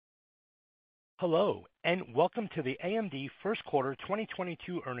Hello, and welcome to the AMD First Quarter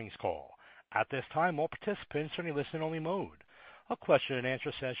 2022 Earnings Call. At this time, all participants are in listen-only mode. A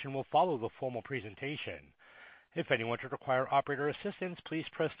question-and-answer session will follow the formal presentation. If anyone should require operator assistance, please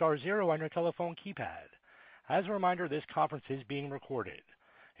press star zero on your telephone keypad. As a reminder, this conference is being recorded.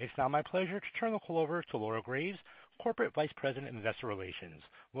 It's now my pleasure to turn the call over to Laura Graves, Corporate Vice President of Investor Relations.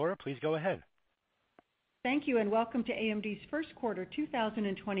 Laura, please go ahead. Thank you, and welcome to AMD's First Quarter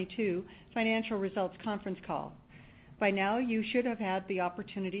 2022 Financial Results Conference Call. By now, you should have had the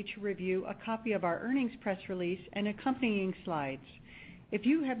opportunity to review a copy of our earnings press release and accompanying slides. If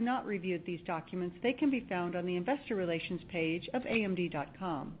you have not reviewed these documents, they can be found on the Investor Relations page of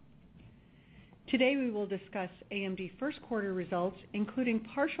amd.com. Today, we will discuss AMD first quarter results, including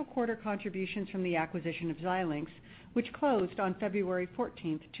partial quarter contributions from the acquisition of Xilinx, which closed on February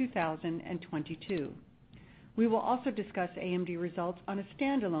 14, 2022. We will also discuss AMD results on a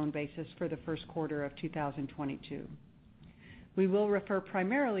standalone basis for the first quarter of 2022. We will refer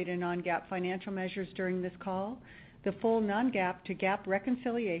primarily to non-GAAP financial measures during this call. The full non-GAAP to GAAP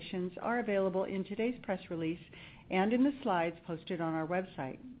reconciliations are available in today's press release and in the slides posted on our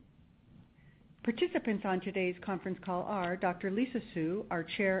website. Participants on today's conference call are Dr. Lisa Su, our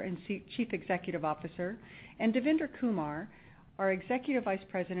Chair and Chief Executive Officer, and Devinder Kumar, our Executive Vice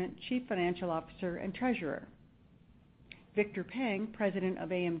President, Chief Financial Officer, and Treasurer. Victor Peng, President of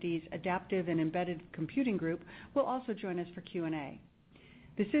AMD's Adaptive and Embedded Computing Group, will also join us for Q&A.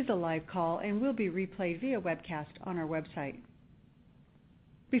 This is a live call and will be replayed via webcast on our website.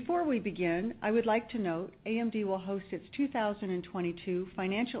 Before we begin, I would like to note AMD will host its 2022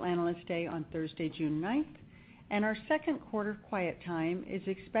 Financial Analyst Day on Thursday, June 9th, and our second quarter quiet time is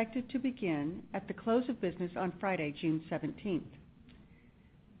expected to begin at the close of business on Friday, June 17th.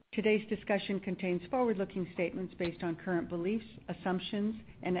 Today's discussion contains forward-looking statements based on current beliefs, assumptions,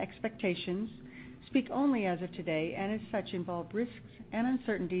 and expectations, speak only as of today, and as such involve risks and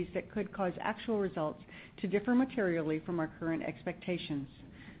uncertainties that could cause actual results to differ materially from our current expectations.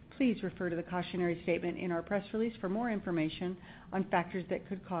 Please refer to the cautionary statement in our press release for more information on factors that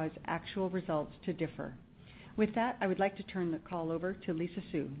could cause actual results to differ. With that, I would like to turn the call over to Lisa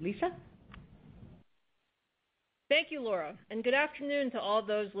Su. Lisa? Thank you, Laura, and good afternoon to all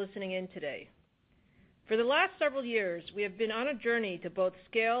those listening in today. For the last several years, we have been on a journey to both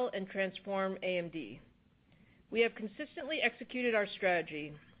scale and transform AMD. We have consistently executed our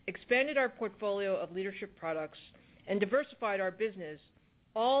strategy, expanded our portfolio of leadership products, and diversified our business,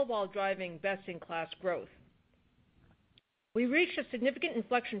 all while driving best-in-class growth. We reached a significant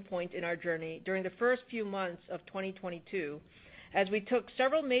inflection point in our journey during the first few months of 2022 as we took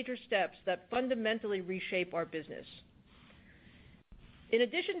several major steps that fundamentally reshape our business. In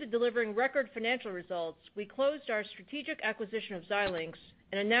addition to delivering record financial results, we closed our strategic acquisition of Xilinx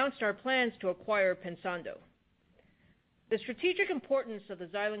and announced our plans to acquire Pensando. The strategic importance of the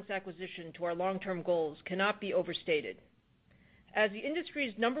Xilinx acquisition to our long-term goals cannot be overstated. As the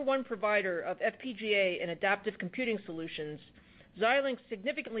industry's number one provider of FPGA and adaptive computing solutions, Xilinx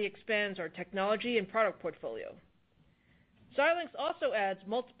significantly expands our technology and product portfolio. Xilinx also adds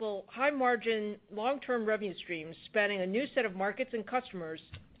multiple high-margin, long-term revenue streams spanning a new set of markets and customers,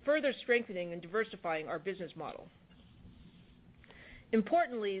 further strengthening and diversifying our business model.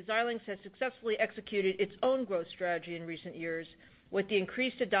 Importantly, Xilinx has successfully executed its own growth strategy in recent years with the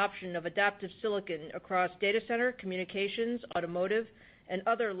increased adoption of adaptive silicon across data center, communications, automotive, and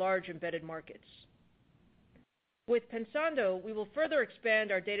other large embedded markets. With Pensando, we will further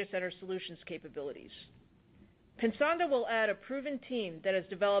expand our data center solutions capabilities. Pensando will add a proven team that has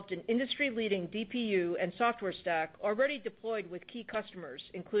developed an industry-leading DPU and software stack already deployed with key customers,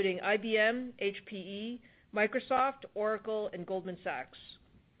 including IBM, HPE, Microsoft, Oracle, and Goldman Sachs.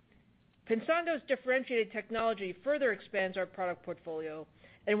 Pensando's differentiated technology further expands our product portfolio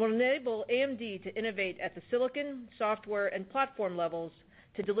and will enable AMD to innovate at the silicon, software, and platform levels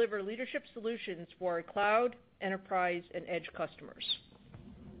to deliver leadership solutions for our cloud, enterprise, and edge customers.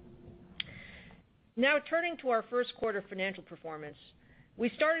 Now turning to our first quarter financial performance.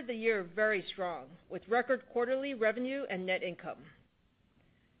 We started the year very strong with record quarterly revenue and net income.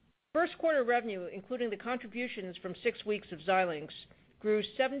 First quarter revenue, including the contributions from 6 weeks of Xilinx, grew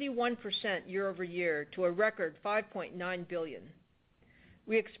 71% year-over-year to a record $5.9 billion.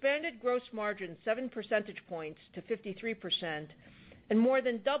 We expanded gross margin 7 percentage points to 53% and more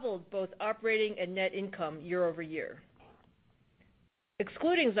than doubled both operating and net income year-over-year.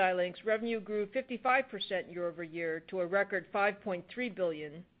 Excluding Xilinx, revenue grew 55% year-over-year to a record $5.3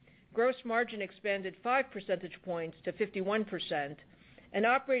 billion. Gross margin expanded 5 percentage points to 51%, and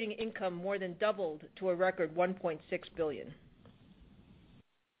operating income more than doubled to a record $1.6 billion.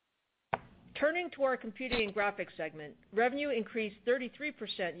 Turning to our Computing and Graphics segment, revenue increased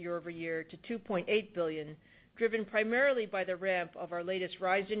 33% year-over-year to $2.8 billion, driven primarily by the ramp of our latest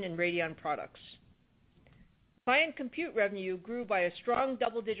Ryzen and Radeon products. Client compute revenue grew by a strong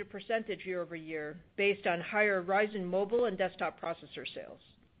double-digit percentage year-over-year based on higher Ryzen mobile and desktop processor sales.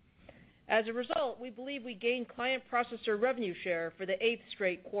 As a result, we believe we gained client processor revenue share for the 8th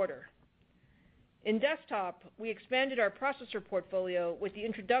straight quarter. In desktop, we expanded our processor portfolio with the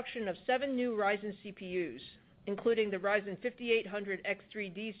introduction of 7 new Ryzen CPUs, including the Ryzen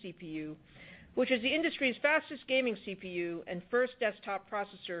 5800X3D CPU, which is the industry's fastest gaming CPU and first desktop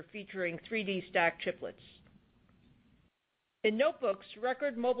processor featuring 3D stacked chiplets. In notebooks,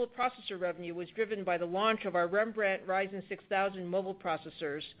 record mobile processor revenue was driven by the launch of our Rembrandt Ryzen 6000 mobile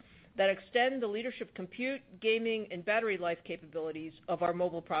processors that extend the leadership compute, gaming, and battery life capabilities of our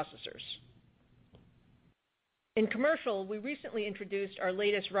mobile processors. In commercial, we recently introduced our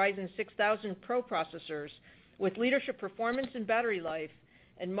latest Ryzen 6000 Pro processors with leadership performance and battery life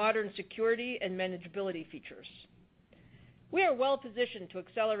and modern security and manageability features. We are well positioned to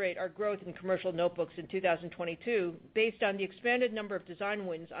accelerate our growth in commercial notebooks in 2022 based on the expanded number of design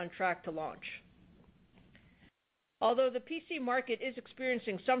wins on track to launch. Although the PC market is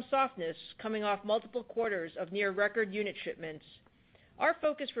experiencing some softness coming off multiple quarters of near record unit shipments, our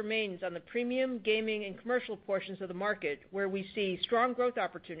focus remains on the premium, gaming, and commercial portions of the market where we see strong growth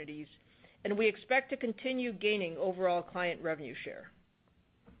opportunities, and we expect to continue gaining overall client revenue share.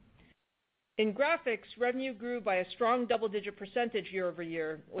 In graphics, revenue grew by a strong double-digit percentage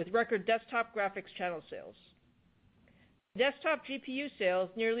year-over-year with record desktop graphics channel sales. Desktop GPU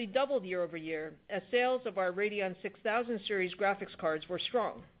sales nearly doubled year-over-year as sales of our Radeon 6000 series graphics cards were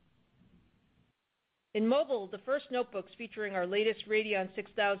strong. In mobile, the first notebooks featuring our latest Radeon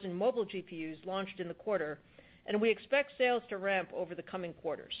 6000 mobile GPUs launched in the quarter, and we expect sales to ramp over the coming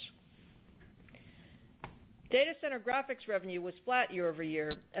quarters. Data center graphics revenue was flat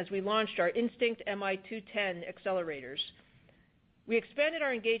year-over-year as we launched our Instinct MI210 accelerators. We expanded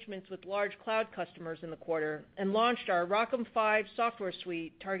our engagements with large cloud customers in the quarter and launched our ROCm 5 software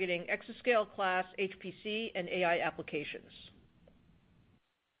suite targeting exascale class HPC and AI applications.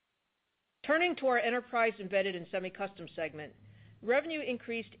 Turning to our enterprise embedded and semi-custom segment, revenue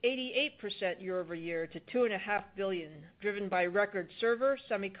increased 88% year-over-year to $2.5 billion, driven by record server,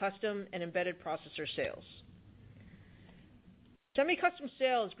 semi-custom, and embedded processor sales. Semi-custom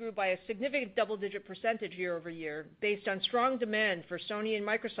sales grew by a significant double-digit percentage year-over-year based on strong demand for Sony and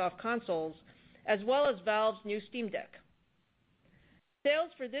Microsoft consoles, as well as Valve's new Steam Deck.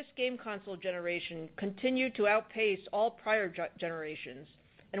 Sales for this game console generation continued to outpace all prior generations,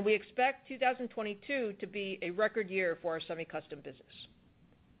 and we expect 2022 to be a record year for our semi-custom business.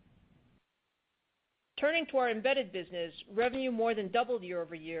 Turning to our embedded business, revenue more than doubled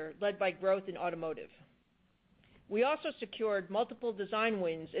year-over-year, led by growth in automotive. We also secured multiple design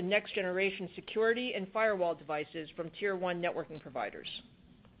wins in next-generation security and firewall devices from Tier 1 networking providers.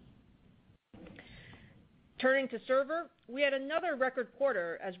 Turning to server, we had another record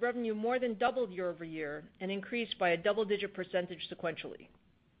quarter as revenue more than doubled year-over-year and increased by a double-digit percentage sequentially.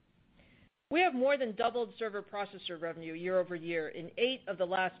 We have more than doubled server processor revenue year-over-year in 8 of the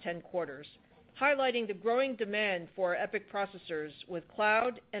last 10 quarters, highlighting the growing demand for our EPYC processors with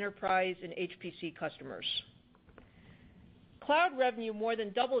cloud, enterprise, and HPC customers. Cloud revenue more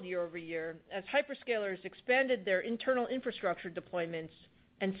than doubled year-over-year as hyperscalers expanded their internal infrastructure deployments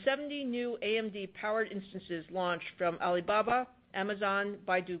and 70 new AMD-powered instances launched from Alibaba, Amazon,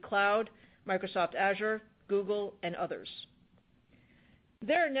 Baidu Cloud, Microsoft Azure, Google, and others.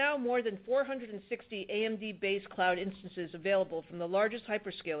 There are now more than 460 AMD-based cloud instances available from the largest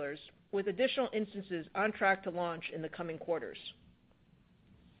hyperscalers, with additional instances on track to launch in the coming quarters.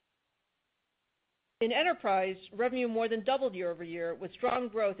 In enterprise, revenue more than doubled year-over-year with strong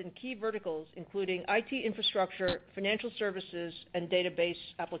growth in key verticals including IT infrastructure, financial services, and database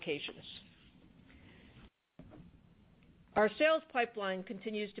applications. Our sales pipeline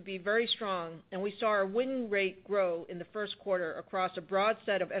continues to be very strong, and we saw our win rate grow in the first quarter across a broad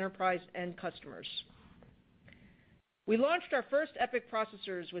set of enterprise end customers. We launched our first EPYC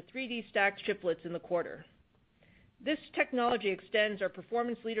processors with 3D stacked chiplets in the quarter. This technology extends our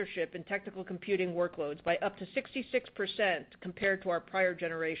performance leadership in technical computing workloads by up to 66% compared to our prior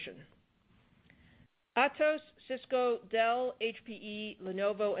generation. Atos, Cisco, Dell, HPE,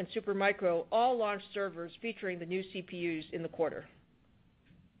 Lenovo, and Supermicro all launched servers featuring the new CPUs in the quarter.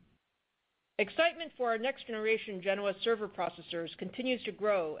 Excitement for our next-generation Genoa server processors continues to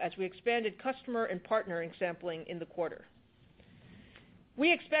grow as we expanded customer and partnering sampling in the quarter.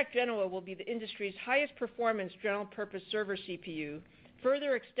 We expect Genoa will be the industry's highest performance general-purpose server CPU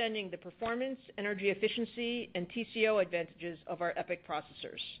further extending the performance, energy efficiency, and TCO advantages of our EPYC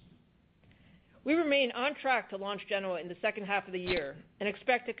processors. We remain on track to launch Genoa in the second half of the year and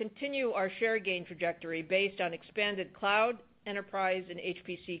expect to continue our share gain trajectory based on expanded cloud, enterprise, and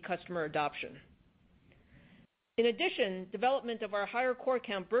HPC customer adoption. In addition, development of our higher core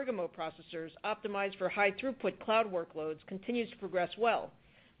count Bergamo processors optimized for high throughput cloud workloads continues to progress well,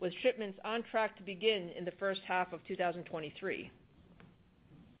 with shipments on track to begin in the first half of 2023.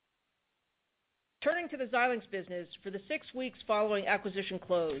 Turning to the Xilinx business, for the 6 weeks following acquisition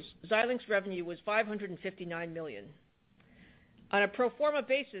close, Xilinx revenue was $559 million. On a pro forma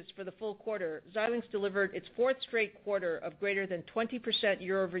basis for the full quarter, Xilinx delivered its 4th straight quarter of greater than 20%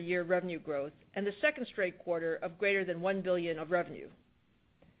 year-over-year revenue growth and the 2nd straight quarter of greater than $1 billion of revenue.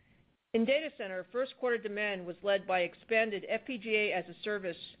 In data center, first quarter demand was led by expanded FPGA as a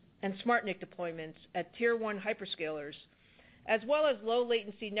service and SmartNIC deployments at Tier 1 hyperscalers, as well as low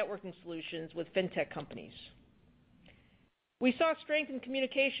latency networking solutions with fintech companies. We saw strength in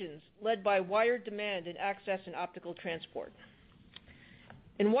communications led by wired demand in access and optical transport.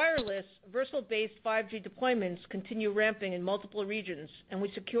 In wireless, Versal-based 5G deployments continue ramping in multiple regions, and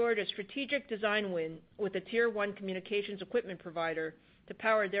we secured a strategic design win with a Tier 1 communications equipment provider to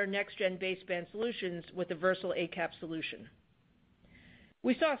power their next-gen baseband solutions with the Versal ACAP solution.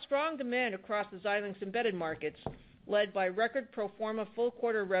 We saw strong demand across the Xilinx embedded markets, led by record pro forma full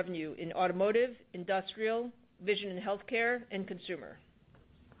quarter revenue in automotive, industrial, vision and healthcare, and consumer.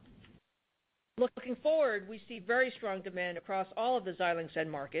 Looking forward, we see very strong demand across all of the Xilinx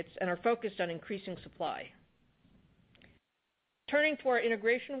end markets and are focused on increasing supply. Turning to our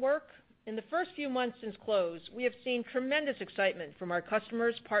integration work, in the first few months since close, we have seen tremendous excitement from our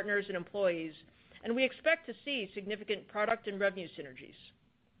customers, partners, and employees, and we expect to see significant product and revenue synergies.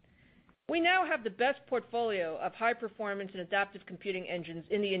 We now have the best portfolio of high performance and adaptive computing engines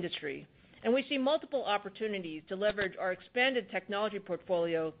in the industry, and we see multiple opportunities to leverage our expanded technology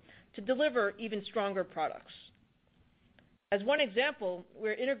portfolio to deliver even stronger products. As one example,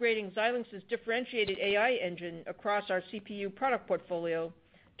 we're integrating Xilinx's differentiated AI engine across our CPU product portfolio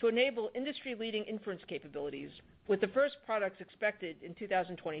to enable industry-leading inference capabilities, with the first products expected in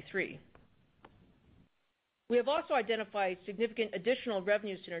 2023. We have also identified significant additional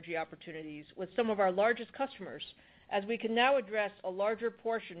revenue synergy opportunities with some of our largest customers, as we can now address a larger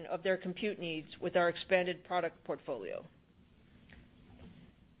portion of their compute needs with our expanded product portfolio.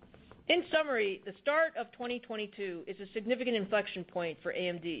 In summary, the start of 2022 is a significant inflection point for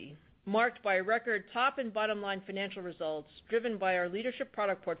AMD, marked by record top and bottom line financial results driven by our leadership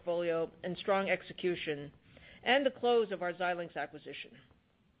product portfolio and strong execution, and the close of our Xilinx acquisition.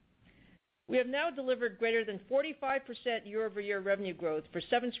 We have now delivered greater than 45% year-over-year revenue growth for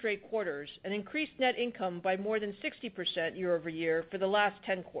 7 straight quarters and increased net income by more than 60% year-over-year for the last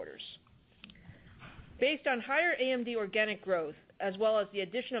 10 quarters. Based on higher AMD organic growth, as well as the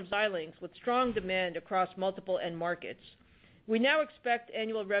addition of Xilinx with strong demand across multiple end markets, we now expect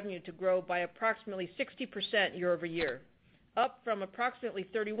annual revenue to grow by approximately 60% year-over-year, up from approximately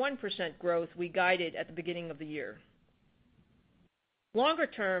 31% growth we guided at the beginning of the year. Longer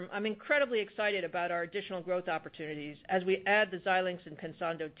term, I'm incredibly excited about our additional growth opportunities as we add the Xilinx and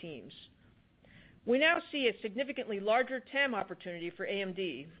Pensando teams. We now see a significantly larger TAM opportunity for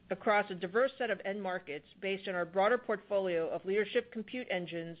AMD across a diverse set of end markets based on our broader portfolio of leadership compute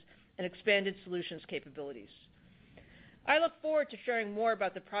engines and expanded solutions capabilities. I look forward to sharing more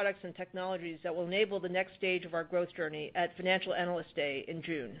about the products and technologies that will enable the next stage of our growth journey at Financial Analyst Day in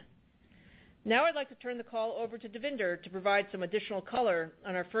June. Now I'd like to turn the call over to Devinder to provide some additional color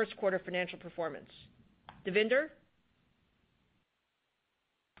on our first quarter financial performance. Devinder?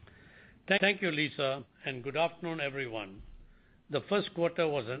 Thank you, Lisa, and good afternoon, everyone. The first quarter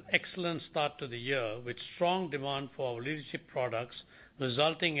was an excellent start to the year with strong demand for our leadership products,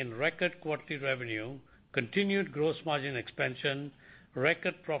 resulting in record quarterly revenue, continued gross margin expansion,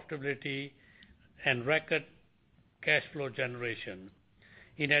 record profitability, and record cash flow generation.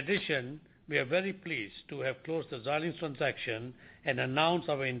 In addition, we are very pleased to have closed the Xilinx transaction and announced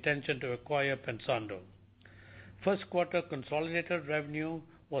our intention to acquire Pensando. First quarter consolidated revenue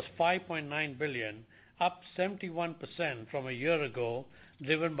was $5.9 billion, up 71% from a year ago,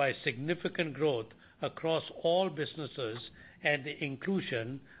 driven by significant growth across all businesses and the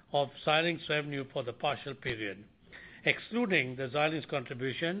inclusion of Xilinx revenue for the partial period. Excluding the Xilinx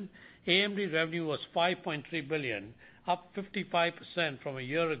contribution, AMD revenue was $5.3 billion, up 55% from a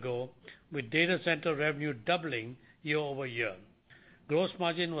year ago, with data center revenue doubling year-over-year. Gross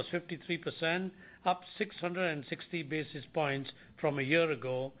margin was 53%, up 660 basis points from a year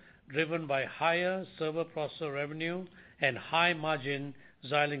ago, driven by higher server processor revenue and high-margin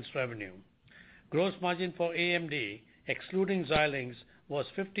Xilinx revenue. Gross margin for AMD, excluding Xilinx, was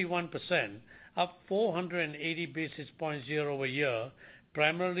 51%, up 480 basis points year-over-year,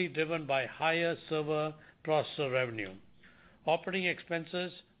 primarily driven by higher server processor revenue. Operating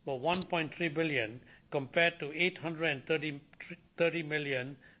expenses were $1.3 billion compared to $830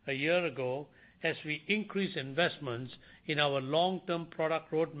 million a year ago, as we increase investments in our long-term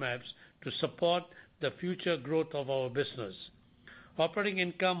product roadmaps to support the future growth of our business. Operating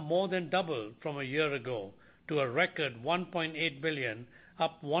income more than doubled from a year ago to a record $1.8 billion,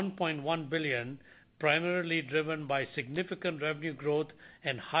 up $1.1 billion, primarily driven by significant revenue growth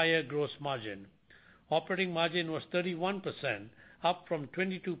and higher gross margin. Operating margin was 31%, up from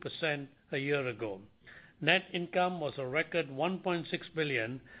 22% a year ago. Net income was a record $1.6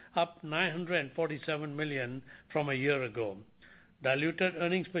 billion, up $947 million from a year ago. Diluted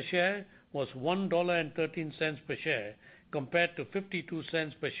earnings per share was $1.13 per share, compared to 52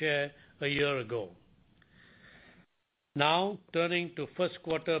 cents per share a year ago. Now, turning to first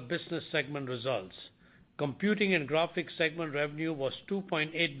quarter business segment results. Computing and Graphics segment revenue was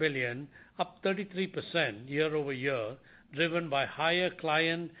 $2.8 billion, up 33% year-over-year, driven by higher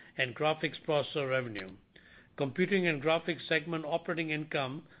client and graphics processor revenue. Computing and Graphics segment operating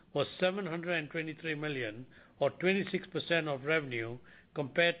income was $723 million, or 26% of revenue,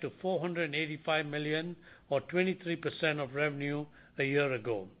 compared to $485 million, or 23% of revenue a year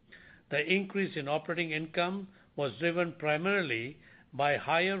ago. The increase in operating income was driven primarily by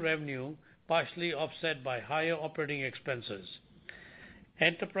higher revenue, partially offset by higher operating expenses.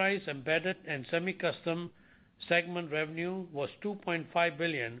 Enterprise, Embedded, and Semi-Custom segment revenue was $2.5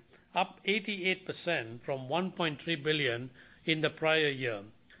 billion, up 88% from $1.3 billion in the prior year.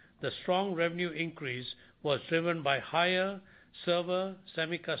 The strong revenue increase was driven by higher server,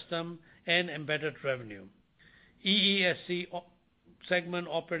 semi-custom, and embedded revenue. EESC segment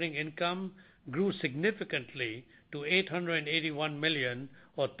operating income grew significantly to $881 million,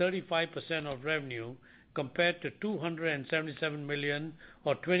 or 35% of revenue, compared to $277 million,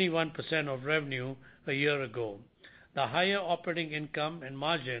 or 21% of revenue a year ago. The higher operating income and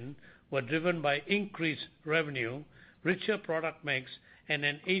margin were driven by increased revenue, richer product mix, and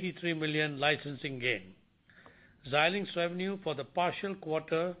an $83 million licensing gain. Xilinx revenue for the partial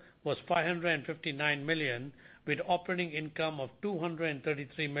quarter was $559 million, with operating income of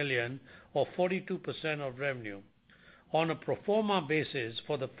 $233 million, or 42% of revenue. On a pro forma basis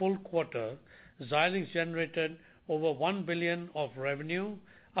for the full quarter, Xilinx generated over $1 billion of revenue,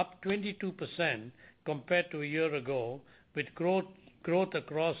 up 22% compared to a year ago, with growth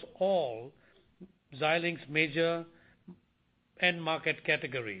across all Xilinx major end market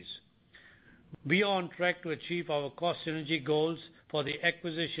categories. We are on track to achieve our cost synergy goals for the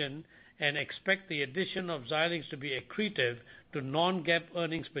acquisition and expect the addition of Xilinx to be accretive to non-GAAP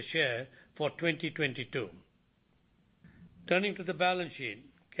earnings per share for 2022. Turning to the balance sheet,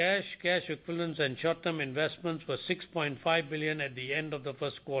 cash equivalents, and short-term investments were $6.5 billion at the end of the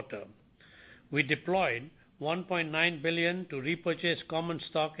first quarter. We deployed $1.9 billion to repurchase common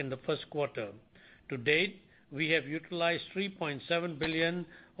stock in the first quarter. To date, we have utilized $3.7 billion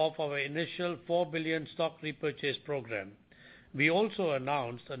of our initial $4 billion stock repurchase program. We also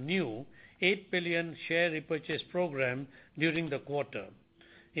announced a new $8 billion share repurchase program during the quarter.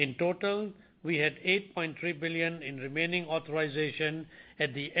 In total, we had $8.3 billion in remaining authorization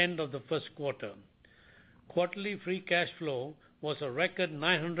at the end of the first quarter. Quarterly free cash flow was a record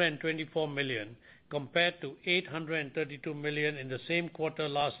 $924 million, compared to $832 million in the same quarter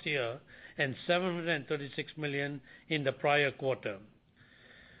last year and $736 million in the prior quarter.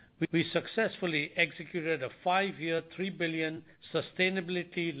 We successfully executed a 5-year, $3 billion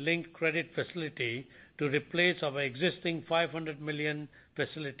sustainability-linked credit facility to replace our existing $500 million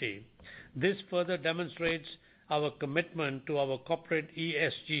facility. This further demonstrates our commitment to our corporate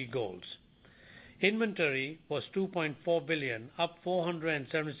ESG goals. Inventory was $2.4 billion, up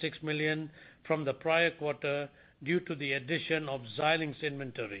 $476 million from the prior quarter due to the addition of Xilinx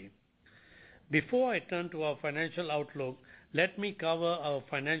inventory. Before I turn to our financial outlook, let me cover our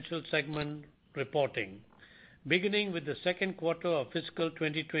financial segment reporting. Beginning with the second quarter of fiscal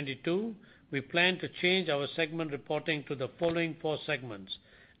 2022, we plan to change our segment reporting to the following 4 segments: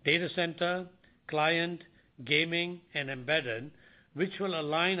 Data Center, Client, Gaming, and Embedded, which will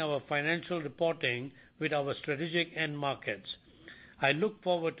align our financial reporting with our strategic end markets. I look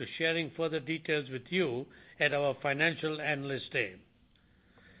forward to sharing further details with you at our Financial Analyst Day.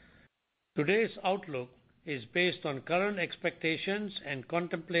 Today's outlook is based on current expectations and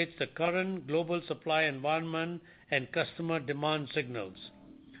contemplates the current global supply environment and customer demand signals.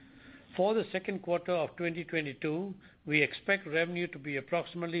 For the second quarter of 2022, we expect revenue to be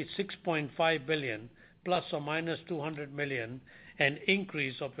approximately $6.5 billion ± $200 million, an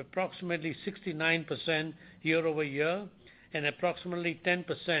increase of approximately 69% year-over-year and approximately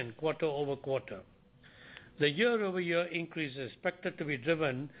 10% quarter-over-quarter. The year-over-year increase is expected to be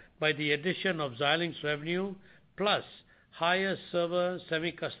driven by the addition of Xilinx revenue plus higher server,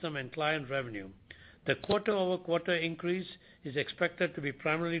 semi-custom, and client revenue. The quarter-over-quarter increase is expected to be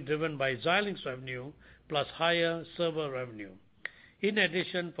primarily driven by Xilinx revenue plus higher server revenue. In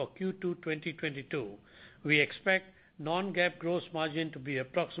addition, for Q2 2022, we expect non-GAAP gross margin to be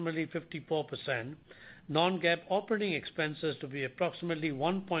approximately 54%, non-GAAP operating expenses to be approximately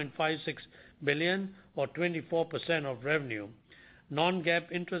 $1.56 billion or 24% of revenue,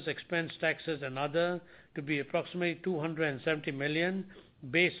 non-GAAP interest expense, taxes, and other to be approximately $270 million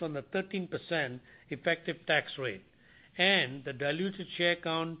based on the 13% effective tax rate, and the diluted share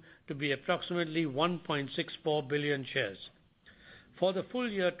count to be approximately 1.64 billion shares. For the full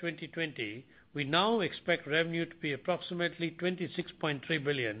year 2020, we now expect revenue to be approximately $26.3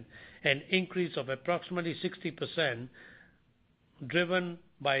 billion, an increase of approximately 60%, driven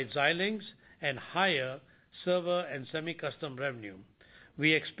by Xilinx and higher server and semi-custom revenue.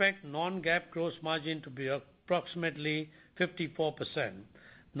 We expect non-GAAP gross margin to be approximately 54%,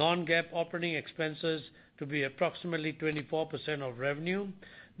 non-GAAP operating expenses to be approximately 24% of revenue,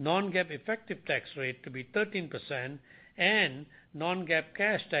 non-GAAP effective tax rate to be 13%, and non-GAAP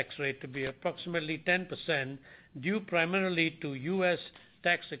cash tax rate to be approximately 10%, due primarily to U.S.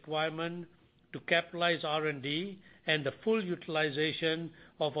 tax requirement to capitalize R&D and the full utilization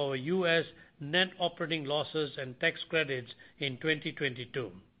of our U.S. net operating losses and tax credits in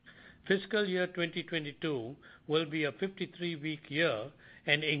 2022. Fiscal year 2022 will be a 53-week year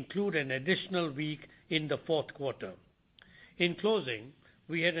and include an additional week in the fourth quarter. In closing,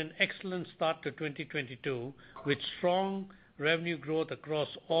 we had an excellent start to 2022 with strong revenue growth across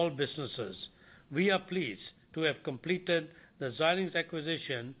all businesses. We are pleased to have completed the Xilinx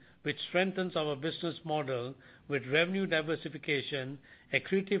acquisition, which strengthens our business model with revenue diversification,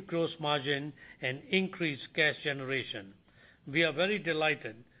 accretive gross margin, and increased cash generation. We are very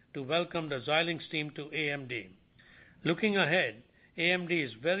delighted to welcome the Xilinx team to AMD. Looking ahead, AMD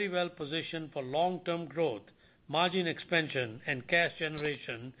is very well positioned for long-term growth, margin expansion, and cash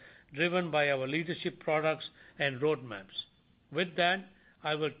generation driven by our leadership products and roadmaps. With that,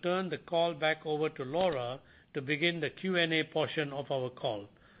 I will turn the call back over to Laura to begin the Q&A portion of our call.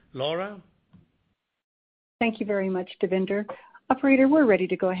 Laura? Thank you very much, Devinder. Operator, we're ready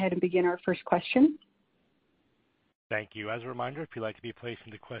to go ahead and begin our first question. Thank you. As a reminder, if you'd like to be placed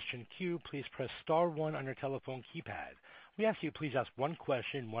in the question queue, please press star one on your telephone keypad. We ask you please ask one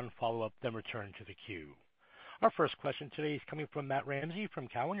question, one follow-up, then return to the queue. Our first question today is coming from Matt Ramsay from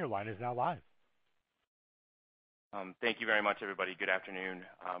Cowen. Your line is now live. Thank you very much, everybody. Good afternoon.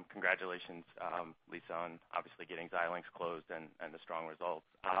 Congratulations, Lisa, on obviously getting Xilinx closed and the strong results.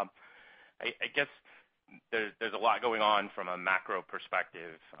 I guess there's a lot going on from a macro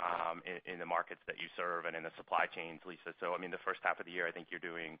perspective in the markets that you serve and in the supply chains, Lisa. So, I mean, the first half of the year, I think you're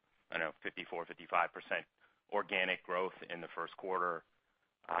doing, 54, 55% organic growth in the first quarter.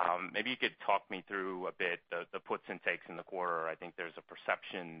 Maybe you could talk me through a bit the puts and takes in the quarter. I think there's a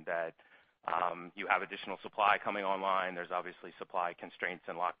perception that you have additional supply coming online. There's obviously supply constraints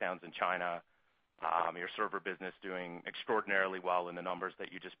and lockdowns in China. Your server business doing extraordinarily well in the numbers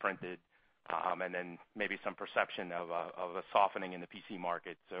that you just printed, and then maybe some perception of a softening in the PC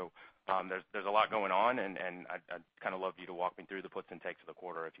market. So there's a lot going on, and I'd kind of love you to walk me through the puts and takes of the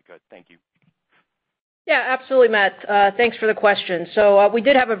quarter if you could. Thank you. Yeah, absolutely, Matt. Thanks for the question. So we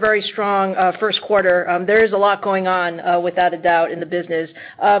did have a very strong first quarter. There is a lot going on, without a doubt, in the business.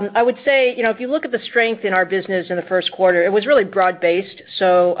 I would say, if you look at the strength in our business in the first quarter, it was really broad-based.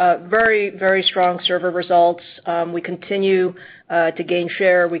 So very, very strong server results. We continue to gain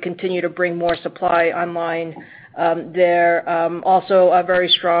share. We continue to bring more supply online. There also very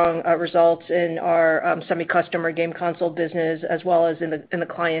strong results in our semi-custom game console business, as well as in the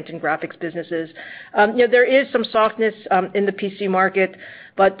client and graphics businesses. There is some softness in the PC market,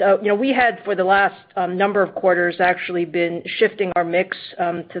 but we had for the last number of quarters actually been shifting our mix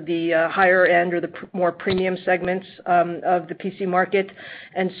to the higher end or the more premium segments of the PC market,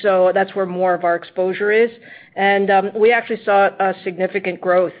 and so that's where more of our exposure is. And we actually saw a significant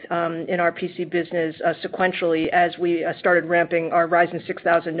growth in our PC business sequentially as we started ramping our Ryzen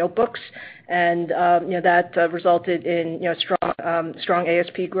 6000 notebooks, and that resulted in strong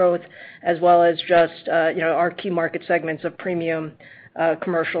ASP growth, as well as just our key market segments of premium,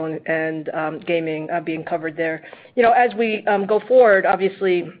 commercial, and gaming being covered there. As we go forward,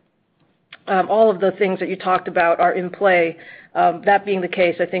 obviously, all of the things that you talked about are in play. That being the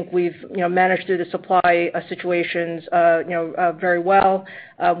case, I think we've managed through the supply situations very well.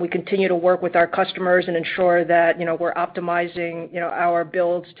 We continue to work with our customers and ensure that we're optimizing our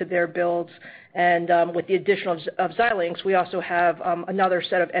builds to their builds. And with the addition of Xilinx, we also have another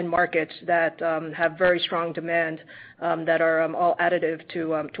set of end markets that have very strong demand that are all additive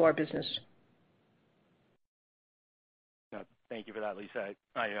to our business. Thank you for that, Lisa.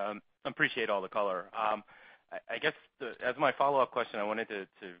 I appreciate all the color. I guess as my follow-up question, I wanted to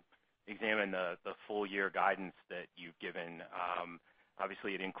examine the full year guidance that you've given.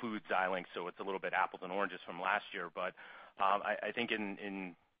 Obviously, it includes Xilinx, so it's a little bit apples and oranges from last year. But I think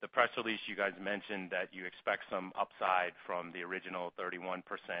in the press release, you guys mentioned that you expect some upside from the original 31%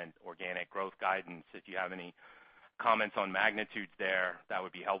 organic growth guidance. If you have any comments on magnitudes there, that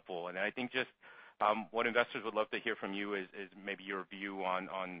would be helpful. And I think just what investors would love to hear from you is maybe your view on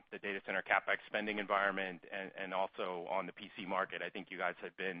the data center CapEx spending environment and also on the PC market. I think you guys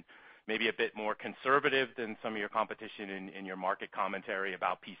have been maybe a bit more conservative than some of your competition in your market commentary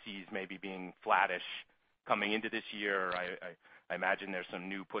about PCs maybe being flattish coming into this year. I imagine there's some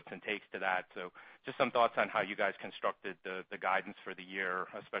new puts and takes to that. So just some thoughts on how you guys constructed the guidance for the year,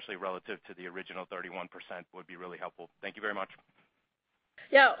 especially relative to the original 31%, would be really helpful. Thank you very much.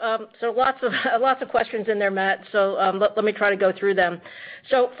 Yeah, so lots of questions in there, Matt. So let me try to go through them.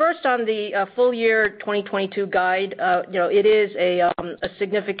 So first on the full year 2022 guide, it is a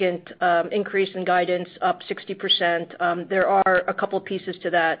significant increase in guidance, up 60%. There are a couple pieces to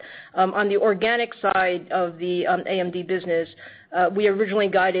that. On the organic side of the AMD business, we originally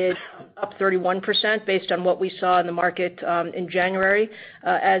guided up 31% based on what we saw in the market in January.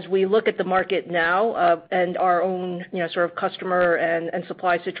 As we look at the market now and our own sort of customer and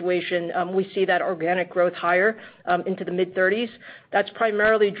supply situation, we see that organic growth higher into the mid-30s. That's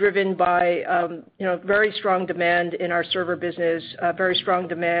primarily driven by very strong demand in our server business, very strong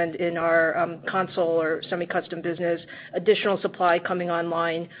demand in our console or semi-custom business, additional supply coming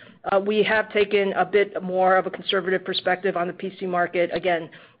online. We have taken a bit more of a conservative perspective on the PC market. Again,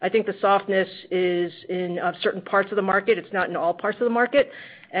 I think the softness is in certain parts of the market. It's not in all parts of the market.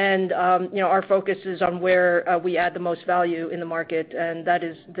 And our focus is on where we add the most value in the market, and that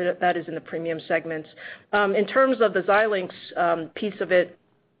is in the premium segments. In terms of the Xilinx piece of it,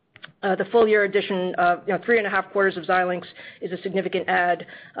 the full year addition of 3.5 quarters of Xilinx is a significant add.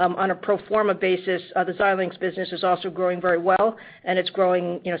 On a pro forma basis, the Xilinx business is also growing very well, and it's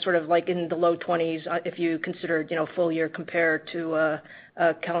growing sort of like in the low 20s if you consider full year compared to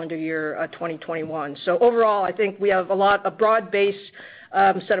calendar year 2021. So overall, I think we have a broad base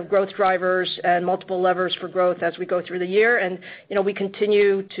set of growth drivers and multiple levers for growth as we go through the year. And we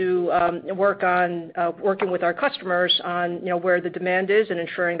continue to working with our customers on where the demand is and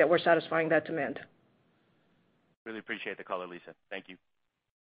ensuring that we're satisfying that demand. Really appreciate the color, Lisa. Thank you.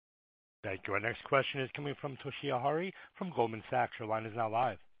 Thank you. Our next question is coming from Toshiya Hari from Goldman Sachs. Your line is now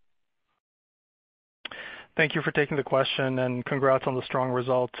live. Thank you for taking the question, and congrats on the strong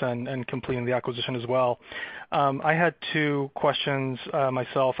results and completing the acquisition as well. I had two questions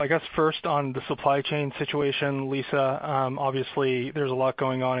myself. I guess first on the supply chain situation, Lisa, obviously there's a lot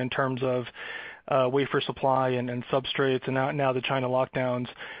going on in terms of wafer supply and substrates and now the China lockdowns.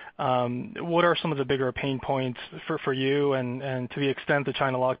 What are some of the bigger pain points for you? And to the extent the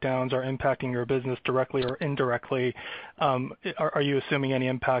China lockdowns are impacting your business directly or indirectly, are you assuming any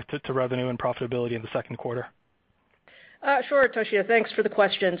impact to revenue and profitability in the second quarter? Sure, Toshiya. Thanks for the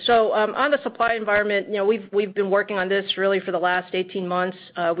question. So on the supply environment, we've been working on this really for the last 18 months.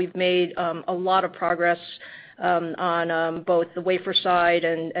 We've made a lot of progress on both the wafer side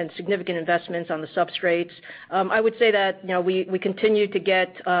and significant investments on the substrates. I would say that we continue to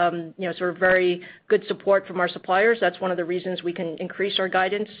get sort of very good support from our suppliers. That's one of the reasons we can increase our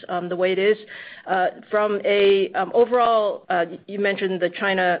guidance the way it is. From a overall, you mentioned the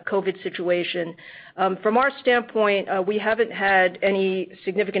China COVID situation. From our standpoint, we haven't had any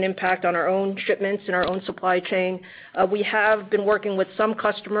significant impact on our own shipments and our own supply chain. We have been working with some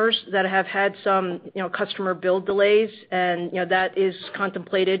customers that have had some customer build delays, and that is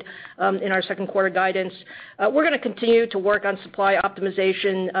contemplated in our second quarter guidance. We're going to continue to work on supply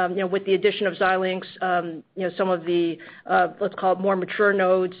optimization with the addition of Xilinx. Some of the let's call it more mature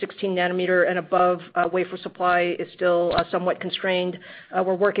nodes, 16 nanometer and above wafer supply is still somewhat constrained.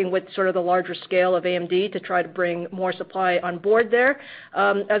 We're working with sort of the larger scale of AMD to try to bring more supply on board there,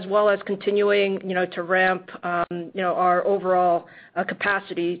 as well as continuing to ramp our overall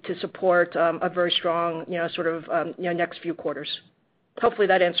capacity to support a very strong sort of next few quarters. Hopefully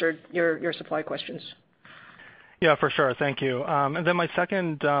that answered your supply questions. Yeah, for sure. Thank you. And then my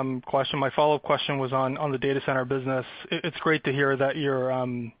second question, my follow-up question was on the data center business. It's great to hear that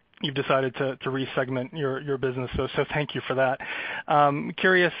you've decided to re-segment your business, so thank you for that.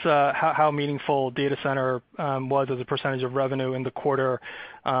 Curious how meaningful data center was as a percentage of revenue in the quarter,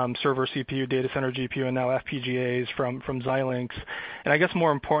 server CPU, data center GPU, and now FPGAs from Xilinx. And I guess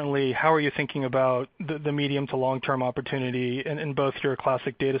more importantly, how are you thinking about the medium to long-term opportunity in both your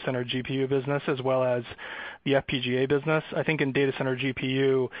classic data center GPU business as well as the FPGA business? I think in data center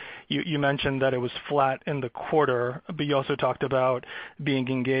GPU, you mentioned that it was flat in the quarter, but you also talked about being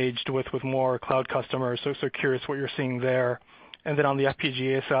engaged with more cloud customers, so curious what you're seeing there. And then on the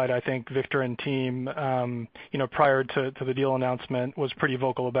FPGA side, I think Victor and team, prior to the deal announcement, was pretty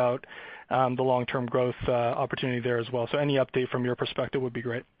vocal about the long-term growth opportunity there as well. So any update from your perspective would be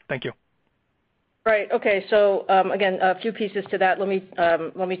great. Thank you. Right. Okay. So again, a few pieces to that. Let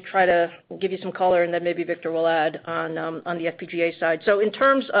me try to give you some color, and then maybe Victor will add on the FPGA side. So in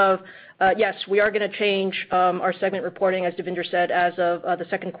terms of yes, we are going to change our segment reporting, as Devinder said, as of the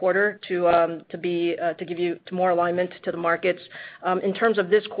second quarter to give you more alignment to the markets. In terms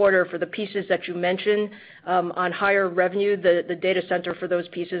of this quarter, for the pieces that you mentioned on higher revenue, the data center for those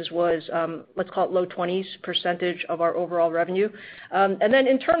pieces was let's call it low 20s% of our overall revenue. And then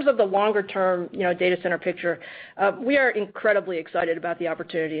in terms of the longer term, data center picture, we are incredibly excited about the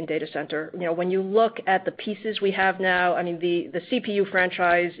opportunity in data center. When you look at the pieces we have now, I mean the CPU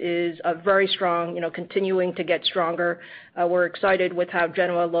franchise is very strong, continuing to get stronger. We're excited with how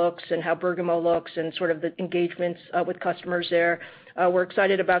Genoa looks and how Bergamo looks and sort of the engagements with customers there. We're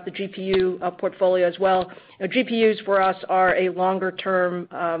excited about the GPU portfolio as well. GPUs for us are a longer term,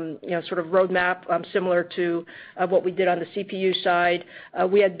 sort of roadmap similar to what we did on the CPU side.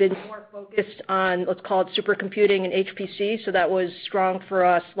 We had been more focused on, let's call it supercomputing and HPC, so that was strong for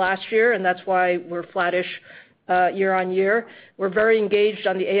us last year, and that's why we're flattish year on year. We're very engaged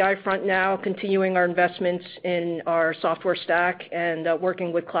on the AI front now, continuing our investments in our software stack and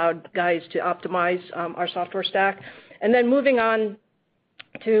working with cloud guys to optimize our software stack. And then moving on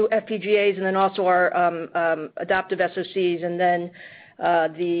to FPGAs and then also our adaptive SoCs and then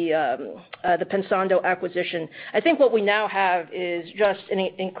the Pensando acquisition. I think what we now have is just an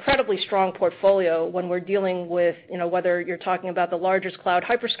incredibly strong portfolio when we're dealing with, whether you're talking about the largest cloud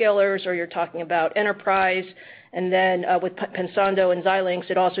hyperscalers or you're talking about enterprise. And then with Pensando and Xilinx,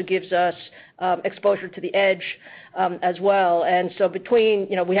 it also gives us exposure to the edge as well. And so between,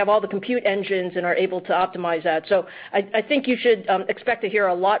 we have all the compute engines and are able to optimize that. So I think you should expect to hear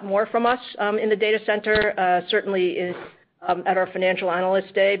a lot more from us in the data center, certainly at our financial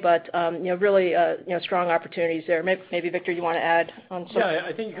analyst day, but really strong opportunities there. Maybe Victor, you want to add on something? Yeah,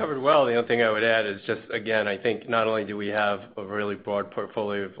 I think you covered well. The only thing I would add is just, again, I think not only do we have a really broad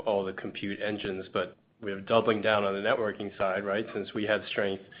portfolio of all the compute engines, but we're doubling down on the networking side, right? Since we had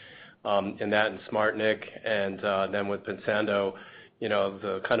strength in that in SmartNIC, and then with Pensando,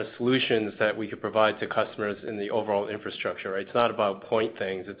 the kind of solutions that we could provide to customers in the overall infrastructure, right? It's not about point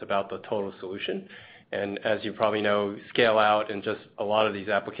things, it's about the total solution. And as you probably know, scale out and just a lot of these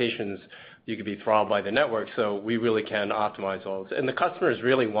applications, you could be throttled by the network, so we really can optimize all this. And the customers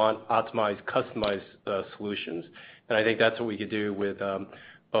really want optimized, customized solutions. And I think that's what we could do with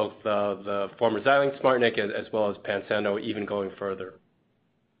both the former Xilinx SmartNIC as well as Pensando, even going further.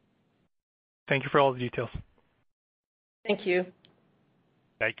 Thank you for all the details. Thank you.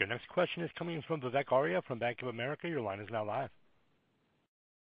 Thank you. Next question is coming from Vivek Arya from Bank of America. Your line is now live.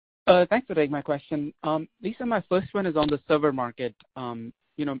 Thanks for taking my question. Lisa, my first one is on the server market.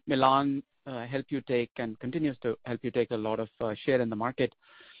 Milan helped you take and continues to help you take a lot of share in the market.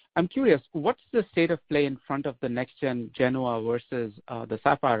 I'm curious, what's the state of play in front of the next-gen Genoa versus the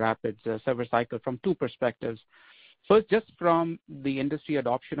Sapphire Rapids server cycle from two perspectives? First, just from the industry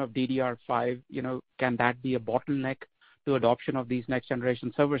adoption of DDR5, can that be a bottleneck to adoption of these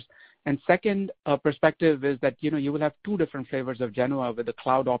next-generation servers? And second perspective is that, you will have two different flavors of Genoa with the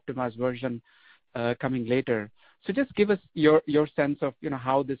cloud-optimized version coming later. So just give us your sense of,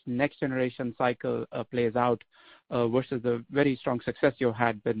 how this next-generation cycle plays out versus the very strong success you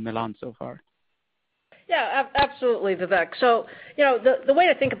had with Milan so far. Yeah, absolutely, Vivek. So, the way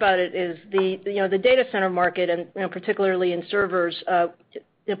to think about it is the data center market, and particularly in servers,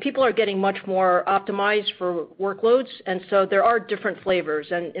 people are getting much more optimized for workloads, and so there are different flavors,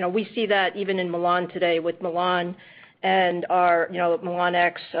 and we see that even in Milan today with Milan and our Milan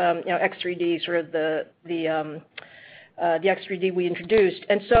X, X3D, sort of the X3D we introduced.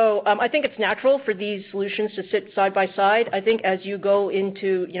 And so I think it's natural for these solutions to sit side by side. I think as you go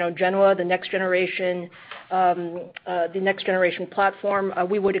into Genoa, the next generation platform,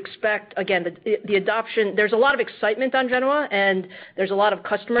 we would expect, again, the adoption. There's a lot of excitement on Genoa, and there's a lot of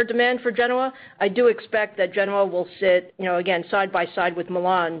customer demand for Genoa. I do expect that Genoa will sit, again, side by side with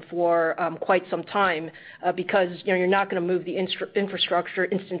Milan for quite some time because you're not going to move the infrastructure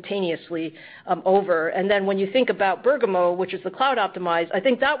instantaneously over. And then when you think about Bergamo, which is the cloud optimized, I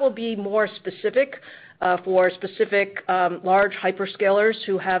think that will be more specific for specific large hyperscalers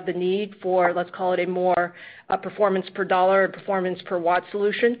who have the need for, let's call it a more performance per dollar, performance per watt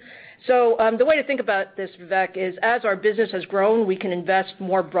solution. So the way to think about this, Vivek, is as our business has grown, we can invest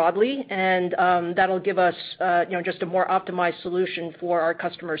more broadly, and that'll give us just a more optimized solution for our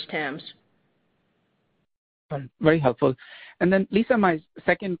customers' TAMs. Very helpful. And then, Lisa, my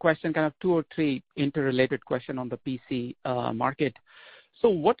second question, kind of 2 or 3 interrelated question on the PC market. So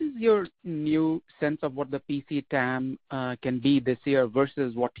what is your new sense of what the PC TAM can be this year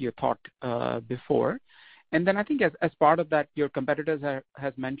versus what you thought before? And then I think as part of that, your competitors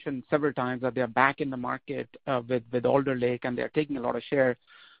has mentioned several times that they're back in the market with Alder Lake, and they're taking a lot of share.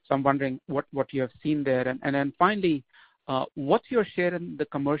 So I'm wondering what you have seen there. And then finally, what's your share in the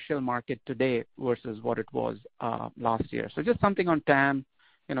commercial market today versus what it was last year? So just something on TAM,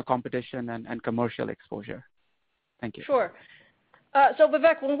 competition and commercial exposure. Thank you. Sure. So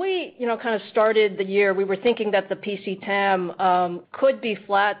Vivek, when we kind of started the year, we were thinking that the PC TAM could be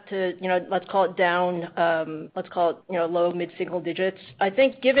flat to let's call it down, low mid-single digits. I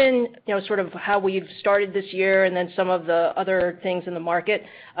think given sort of how we've started this year and then some of the other things in the market,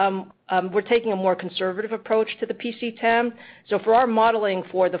 we're taking a more conservative approach to the PC TAM. So for our modeling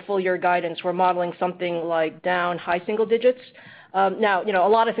for the full year guidance, we're modeling something like down high single digits. Now, a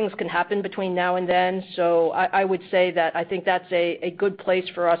lot of things can happen between now and then, so I would say that I think that's a good place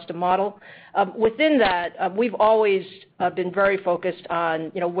for us to model. Within that, we've always been very focused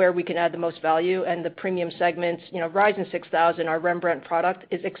on, where we can add the most value, and the premium segments, Ryzen 6000, our Rembrandt product,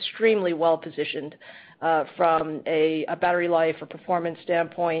 is extremely well positioned from a battery life or performance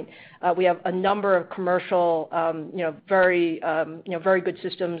standpoint. We have a number of commercial, very good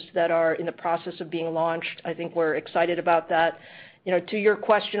systems that are in the process of being launched. I think we're excited about that. To your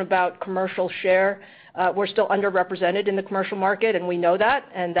question about commercial share, we're still underrepresented in the commercial market, and we know that,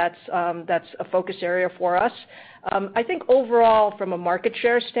 and that's a focus area for us. I think overall, from a market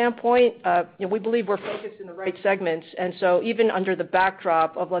share standpoint, we believe we're focused in the right segments, and so even under the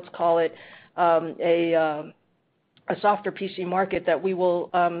backdrop of, let's call it, a softer PC market, that we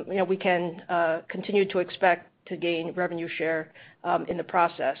will, we can continue to expect to gain revenue share in the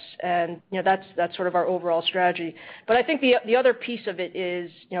process, and that's sort of our overall strategy. But I think the other piece of it is,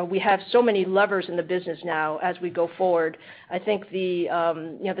 we have so many levers in the business now as we go forward. I think the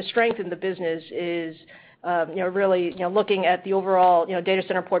strength in the business is really looking at the overall data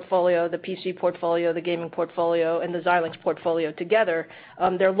center portfolio, the PC portfolio, the gaming portfolio, and the Xilinx portfolio together.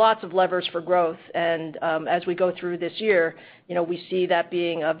 There are lots of levers for growth, and as we go through this year, we see that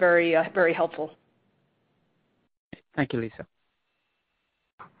being very very helpful. Thank you, Lisa.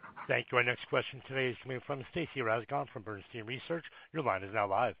 Thank you. Our next question today is coming from Stacy Rasgon from Bernstein Research. Your line is now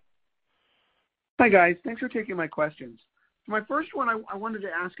live. Hi, guys. Thanks for taking my questions. My first one, I wanted to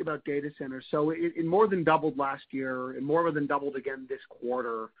ask about data centers. So it more than doubled last year and more than doubled again this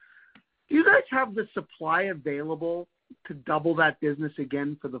quarter. Do you guys have the supply available to double that business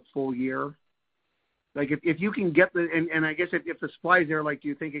again for the full year? Like if you can get and I guess if the supply is there, like, do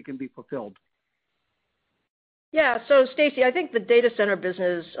you think it can be fulfilled? Yeah, so Stacy, I think the data center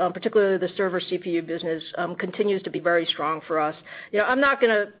business, particularly the server CPU business, continues to be very strong for us. I'm not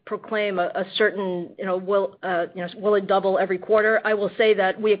going to proclaim a certain, will it double every quarter? I will say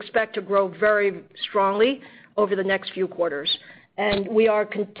that we expect to grow very strongly over the next few quarters, and we are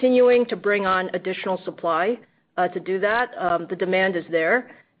continuing to bring on additional supply to do that. The demand is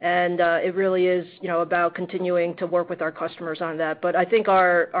there, and it really is, about continuing to work with our customers on that. But I think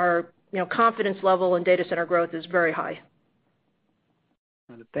our confidence level in data center growth is very high.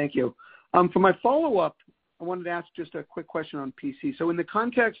 Thank you. For my follow-up, I wanted to ask just a quick question on PC. So in the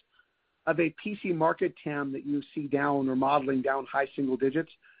context of a PC market TAM that you see down or modeling down high single digits,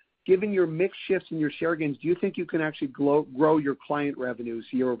 given your mix shifts and your share gains, do you think you can actually grow your client revenues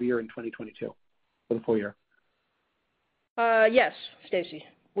year over year in 2022 for the full year? Yes, Stacy.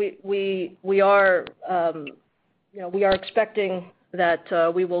 We are expecting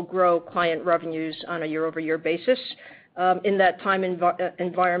that we will grow client revenues on a year-over-year basis in that time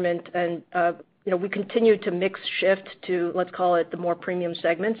environment, and we continue to mix shift to, let's call it, the more premium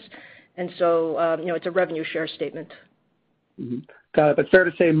segments, and so it's a revenue share statement. Got it. But fair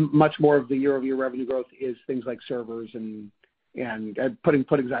to say much more of the year-over-year revenue growth is things like servers and putting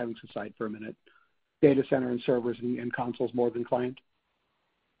Xilinx aside for a minute, data center and servers and consoles more than client?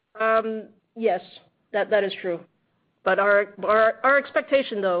 Yes, that is true. But our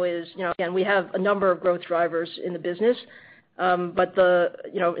expectation, though, is, again, we have a number of growth drivers in the business. But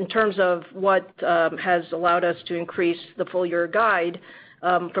in terms of what has allowed us to increase the full year guide,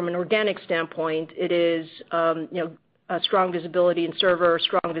 from an organic standpoint, it is, a strong visibility in server,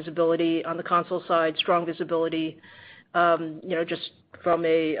 strong visibility on the console side, strong visibility, just from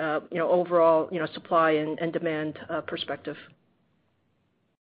a, overall, supply and demand perspective.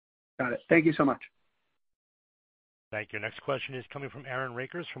 Got it. Thank you so much. Thank you. Next question is coming from Aaron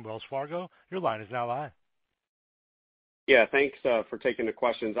Rakers from Wells Fargo. Your line is now live. Yeah, thanks for taking the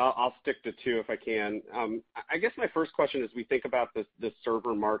questions. I'll stick to two if I can. I guess my first question is, we think about the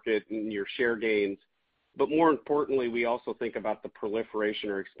server market and your share gains, but more importantly, we also think about the proliferation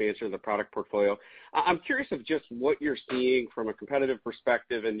or expansion of the product portfolio. I'm curious of just what you're seeing from a competitive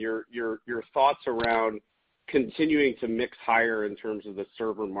perspective and your thoughts around continuing to mix higher in terms of the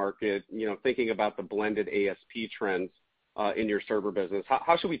server market, thinking about the blended ASP trends in your server business.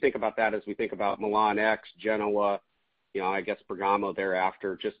 How should we think about that as we think about Milan X, Genoa, I guess Bergamo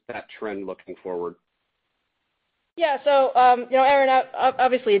thereafter, just that trend looking forward? Yeah, so, Aaron,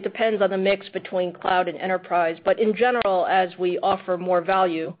 obviously it depends on the mix between cloud and enterprise, but in general, as we offer more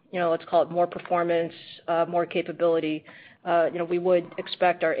value, let's call it more performance, more capability, we would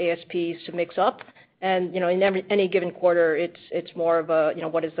expect our ASPs to mix up. And, in any given quarter, it's more of a,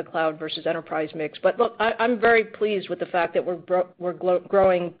 what is the cloud versus enterprise mix. But look, I'm very pleased with the fact that we're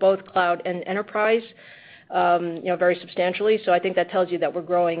growing both cloud and enterprise, very substantially. So I think that tells you that we're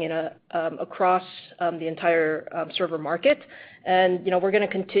growing across the entire server market. And, we're going to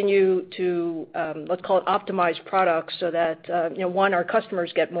continue to, let's call it optimize products so that, one, our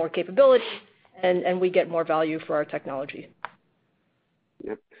customers get more capability and we get more value for our technology.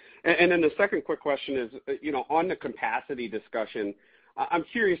 Yep. And then the second quick question is, on the capacity discussion, I'm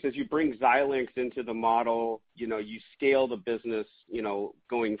curious, as you bring Xilinx into the model, you scale the business,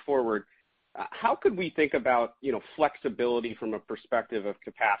 going forward, how could we think about, flexibility from a perspective of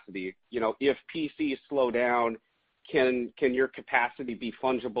capacity? If PCs slow down, can your capacity be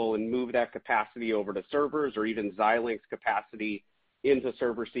fungible and move that capacity over to servers or even Xilinx capacity into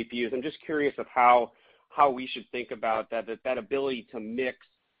server CPUs? I'm just curious of how we should think about that ability to mix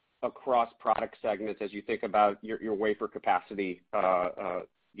across product segments as you think about your wafer capacity,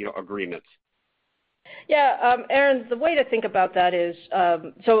 agreements. Yeah, Aaron, the way to think about that is,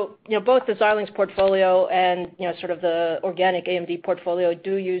 both the Xilinx portfolio and, sort of the organic AMD portfolio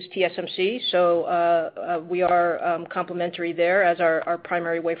do use TSMC, so we are complementary there as our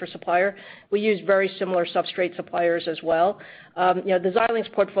primary wafer supplier. We use very similar substrate suppliers as well. The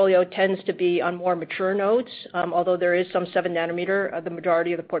Xilinx portfolio tends to be on more mature nodes, although there is some 7 nanometer. The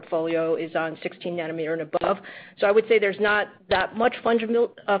majority of the portfolio is on 16 nanometer and above. So I would say there's not that much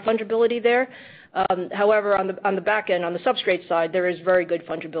fungibility there. However, on the back end, on the substrate side, there is very good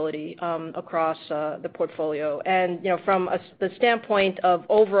fungibility across the portfolio. And from the standpoint of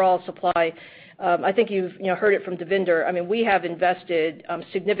overall supply, I think you've heard it from Devinder. I mean, we have invested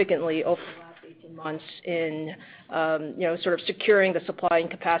significantly over the last 18 months in sort of securing the supply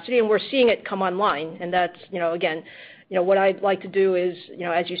and capacity, and we're seeing it come online. And that's again, what I'd like to do is,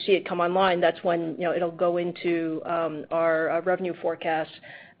 as you see it come online, that's when it'll go into our revenue forecast.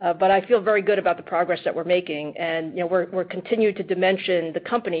 But I feel very good about the progress that we're making, and we're continuing to dimension the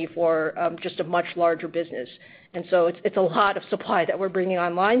company for just a much larger business. And so it's a lot of supply that we're bringing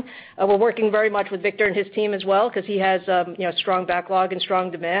online. We're working very much with Victor and his team as well, because he has strong backlog and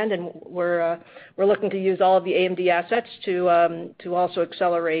strong demand, and we're looking to use all of the AMD assets to also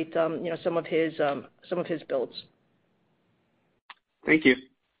accelerate some of his builds. Thank you.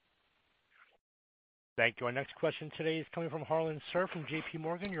 Thank you. Our next question today is coming from Harlan Sur from J.P.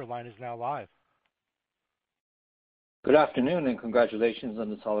 Morgan. Your line is now live. Good afternoon, and congratulations on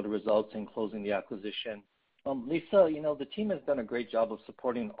the solid results in closing the acquisition. Lisa, the team has done a great job of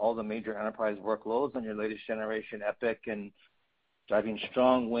supporting all the major enterprise workloads on your latest generation EPYC and driving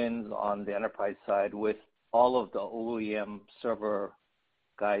strong wins on the enterprise side with all of the OEM server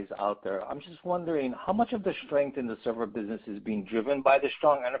guys out there. I'm just wondering how much of the strength in the server business is being driven by the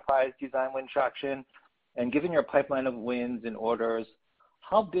strong enterprise design win traction? And given your pipeline of wins and orders,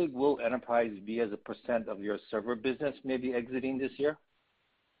 how big will enterprise be as a % of your server business maybe exiting this year?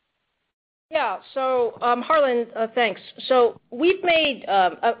 Yeah, so Harlan, thanks. So we've made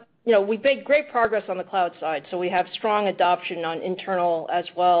we've made great progress on the cloud side, so we have strong adoption on internal as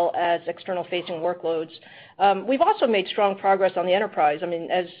well as external-facing workloads. We've also made strong progress on the enterprise. I mean,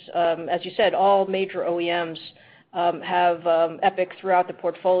 as you said, all major OEMs have EPYC throughout the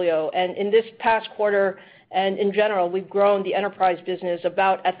portfolio. And in this past quarter and in general, we've grown the enterprise business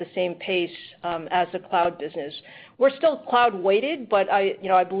about at the same pace as the cloud business. We're still cloud weighted, but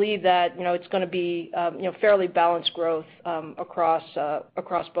I believe that it's going to be fairly balanced growth across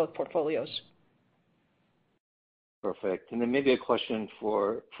both portfolios. Perfect. And then maybe a question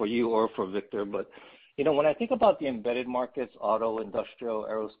for you or for Victor, but when I think about the embedded markets, auto, industrial,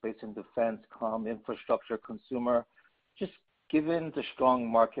 aerospace and defense, comm, infrastructure, consumer, just given the strong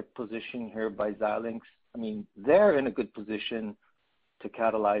market position here by Xilinx, I mean, they're in a good position to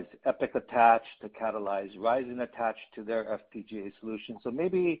catalyze EPYC attach, to catalyze Ryzen attach to their FPGA solution. So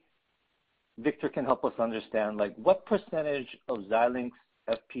maybe Victor can help us understand, what percentage of Xilinx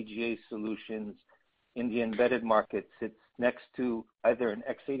FPGA solutions in the embedded market sits next to either an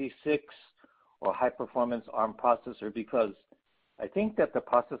x86 or high-performance ARM processor, because I think that the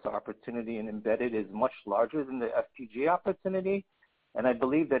processor opportunity in embedded is much larger than the FPGA opportunity, and I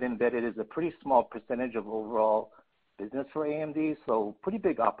believe that embedded is a pretty small percentage of overall business for AMD, so pretty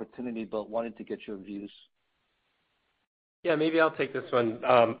big opportunity, but wanted to get your views. Yeah, maybe I'll take this one.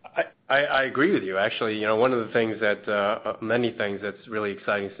 I agree with you, actually. One of the things many things that's really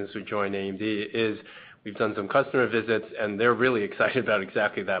exciting since we joined AMD is we've done some customer visits, and they're really excited about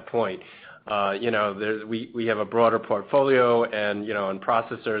exactly that point. We have a broader portfolio, and on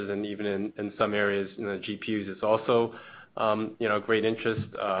processors, and even in some areas, GPUs is also great interest.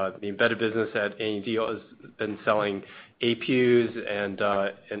 The embedded business at AMD has been selling APUs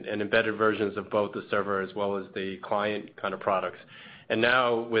and embedded versions of both the server as well as the client kind of products. And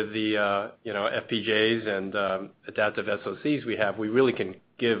now with the FPGAs and adaptive SoCs we really can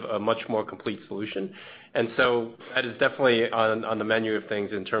give a much more complete solution. And so that is definitely on the menu of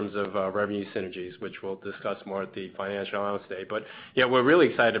things in terms of revenue synergies, which we'll discuss more at the Financial Analyst Day. But yeah, we're really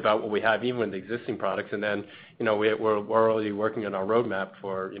excited about what we have even with the existing products, and then we're already working on our roadmap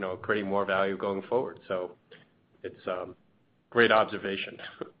for creating more value going forward. So it's great observation.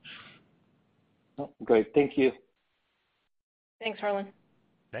 Great, thank you. Thanks, Harlan.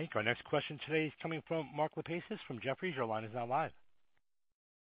 Thank you. Our next question today is coming from Mark Lipacis from Jefferies. Your line is now live.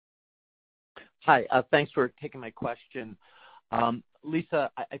 Hi, thanks for taking my question.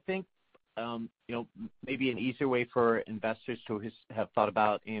 Lisa, I think maybe an easier way for investors to have thought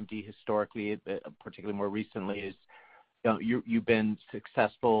about AMD historically, particularly more recently, is you've been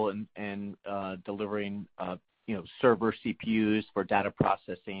successful in delivering server CPUs for data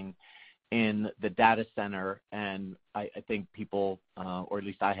processing in the data center, and I think people, or at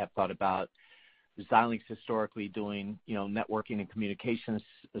least I have thought about Xilinx historically doing networking and communications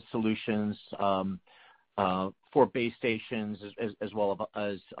solutions for base stations as well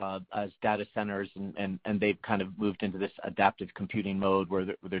as data centers, and they've kind of moved into this adaptive computing mode where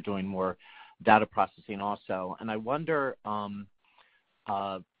they're doing more data processing also. And I wonder,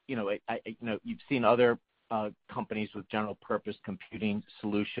 you've seen other companies with general purpose computing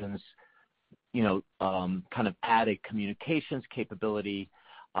solutions, kind of add a communications capability.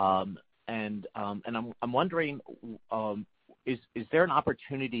 And I'm wondering, is there an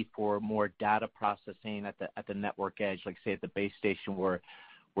opportunity for more data processing at the network edge, like say at the base station, where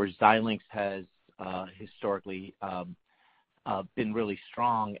Xilinx has historically been really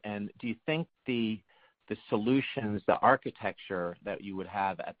strong? And do you think the solutions, the architecture that you would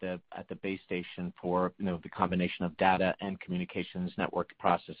have at the base station for the combination of data and communications network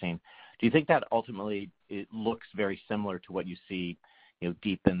processing, do you think that ultimately it looks very similar to what you see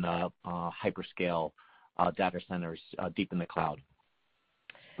deep in the hyperscale data centers, deep in the cloud?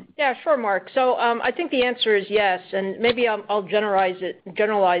 Yeah, sure, Mark. So I think the answer is yes, and maybe I'll generalize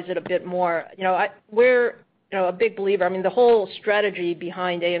it a bit more. We're a big believer. I mean, the whole strategy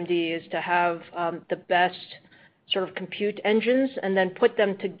behind AMD is to have the best sort of compute engines, and then put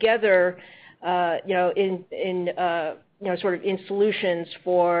them together, in solutions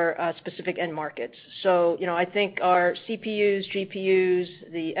for specific end markets. So, I think our CPUs, GPUs,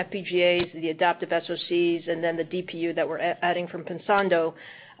 the FPGAs, the adaptive SoCs, and then the DPU that we're adding from Pensando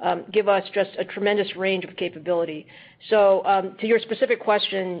give us just a tremendous range of capability. So, to your specific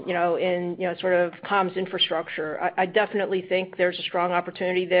question, in sort of comms infrastructure, I definitely think there's a strong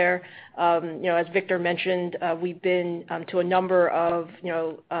opportunity there. As Victor mentioned, we've been to a number of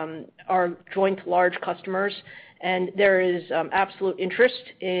our joint large customers, and there is absolute interest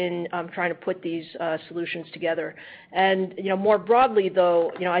in trying to put these solutions together. And more broadly,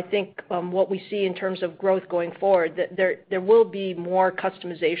 though, I think what we see in terms of growth going forward, that there will be more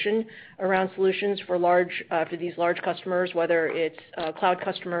customization around solutions for these large customers, whether it's cloud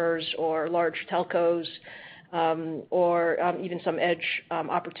customers or large telcos, or even some edge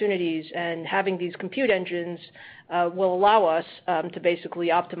opportunities. And having these compute engines will allow us to basically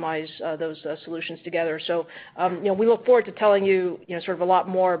optimize those solutions together. So, we look forward to telling you, sort of a lot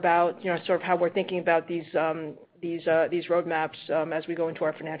more about, sort of how we're thinking about these roadmaps as we go into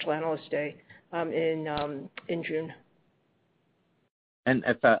our Financial Analyst Day in June. And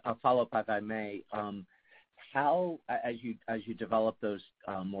if a follow-up, if I may, how, as you develop those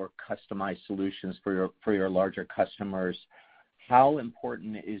more customized solutions for your larger customers, how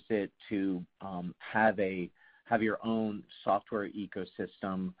important is it to have your own software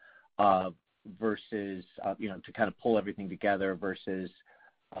ecosystem versus to kind of pull everything together versus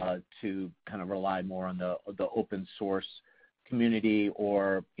to kind of rely more on the open source community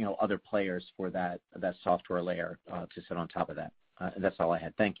or other players for that software layer to sit on top of that? That's all I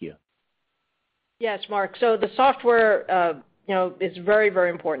had. Thank you. Yes, Mark. So the software, is very, very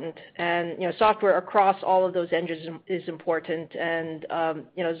important, and software across all of those engines is important. And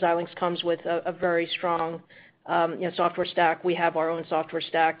Xilinx comes with a very strong, software stack. We have our own software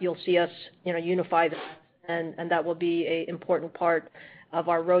stack. You'll see us, unify that, and that will be an important part of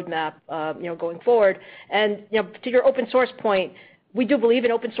our roadmap, going forward. And to your open source point, we do believe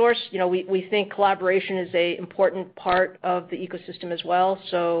in open source. We think collaboration is an important part of the ecosystem as well.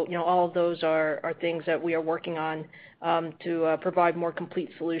 So, all of those are things that we are working on to provide more complete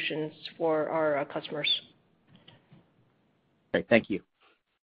solutions for our customers. Great. Thank you.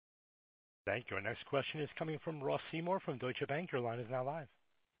 Thank you. Our next question is coming from Ross Seymore from Deutsche Bank. Your line is now live.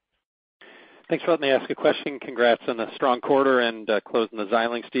 Thanks for letting me ask a question. Congrats on the strong quarter and closing the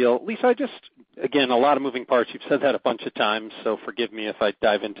Xilinx deal. Lisa, again, a lot of moving parts. You've said that a bunch of times, so forgive me if I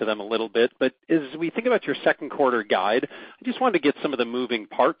dive into them a little bit. But as we think about your second quarter guide, I just wanted to get some of the moving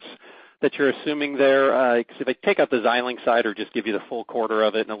parts that you're assuming there. Because if I take out the Xilinx side or just give you the full quarter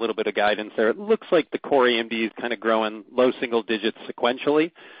of it and a little bit of guidance there, it looks like the core AMD is kind of growing low single digits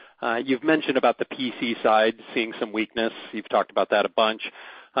sequentially. You've mentioned about the PC side seeing some weakness. You've talked about that a bunch.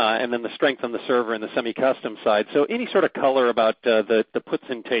 And then the strength on the server and the semi-custom side. So any sort of color about the puts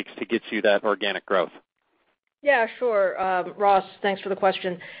and takes to get you that organic growth? Yeah, sure. Ross, thanks for the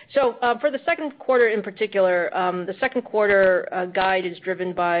question. So for the second quarter in particular, the second quarter guide is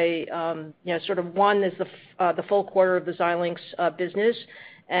driven by, sort of one is the full quarter of the Xilinx business,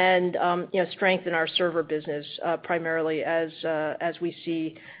 and strength in our server business primarily as we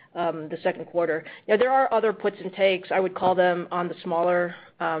see the second quarter. There are other puts and takes. I would call them on the smaller,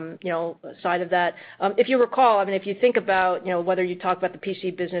 side of that. If you recall, if you think about, whether you talk about the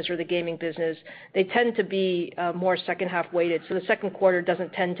PC business or the gaming business, they tend to be more second half weighted. So the second quarter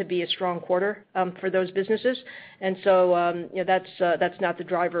doesn't tend to be a strong quarter for those businesses. And so, that's not the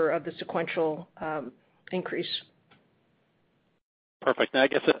driver of the sequential increase. Perfect. Now, I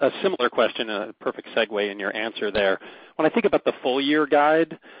guess a similar question, a perfect segue in your answer there. When I think about the full year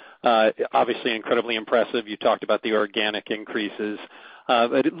guide, obviously incredibly impressive. You talked about the organic increases.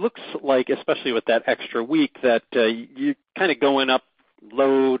 But it looks like, especially with that extra week, that you're kind of going up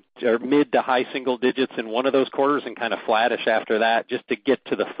low or mid to high single digits in one of those quarters and kind of flattish after that just to get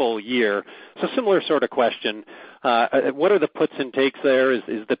to the full year. So similar sort of question. What are the puts and takes there? Is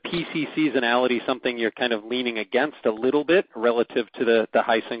the PC seasonality something you're kind of leaning against a little bit relative to the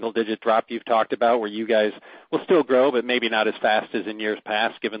high single digit drop you've talked about, where you guys will still grow but maybe not as fast as in years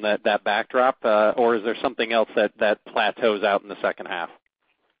past given that backdrop? Or is there something else that plateaus out in the second half?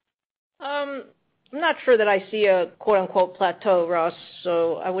 I'm not sure that I see a quote-unquote plateau, Ross,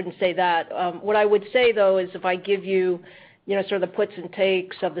 so I wouldn't say that. What I would say, though, is if I give you, sort of the puts and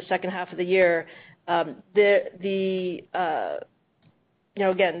takes of the second half of the year,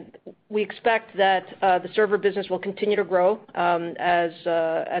 again, we expect that the server business will continue to grow, as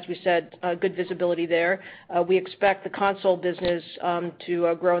we said, good visibility there. We expect the console business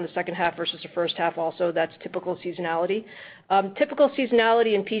to grow in the second half versus the first half also. That's typical seasonality. Typical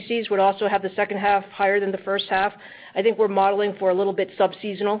seasonality in PCs would also have the second half higher than the first half. I think we're modeling for a little bit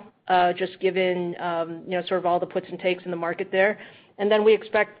sub-seasonal, just given, sort of all the puts and takes in the market there. And then we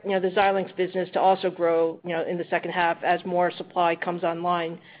expect, the Xilinx business to also grow, in the second half as more supply comes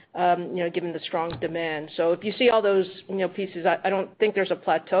online, given the strong demand. So if you see all those, pieces, I don't think there's a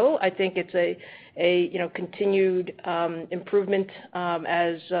plateau. I think it's a continued improvement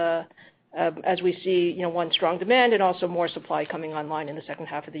as we see, one, strong demand and also more supply coming online in the second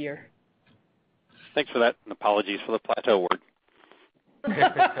half of the year. Thanks for that, and apologies for the plateau word.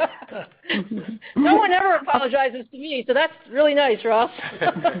 No one ever apologizes to me, so that's really nice, Ross.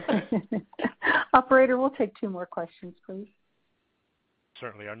 Operator, we'll take 2 more questions, please.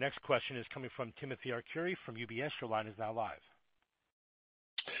 Certainly. Our next question is coming from Timothy Arcuri from UBS. Your line is now live.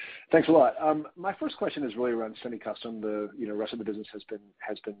 Thanks a lot. My first question is really around semi-custom. The rest of the business has been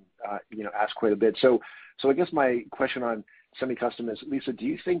asked quite a bit. So I guess my question on semi-custom is, Lisa, do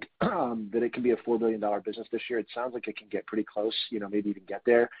you think that it can be a $4 billion business this year? It sounds like it can get pretty close, maybe even get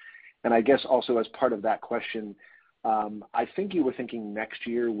there. And I guess also as part of that question, I think you were thinking next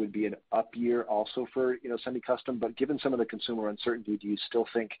year would be an up year also for semi-custom. But given some of the consumer uncertainty, do you still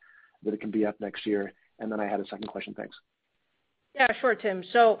think that it can be up next year? And then I had a second question. Thanks. Yeah, sure, Tim.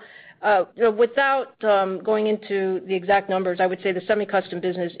 So, without going into the exact numbers, I would say the semi-custom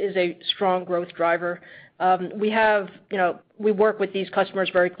business is a strong growth driver. We work with these customers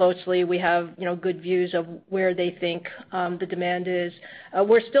very closely. We have, good views of where they think the demand is.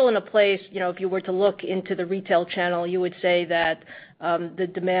 We're still in a place, if you were to look into the retail channel, you would say that the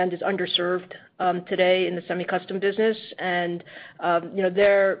demand is underserved today in the semi-custom business, and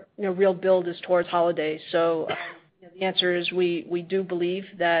their real build is towards holiday. So. The answer is we do believe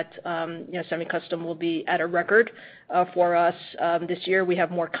that semi-custom will be at a record for us this year. We have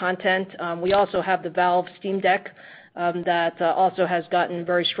more content. We also have the Valve Steam Deck that also has gotten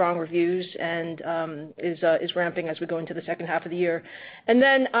very strong reviews and is ramping as we go into the second half of the year. And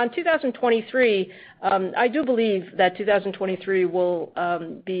then on 2023, I do believe that 2023 will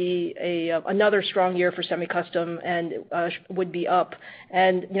be another strong year for semi-custom and would be up.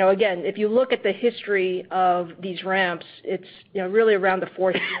 And again, if you look at the history of these ramps, it's really around the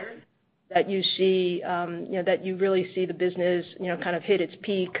 4th year that you see that you really see the business kind of hit its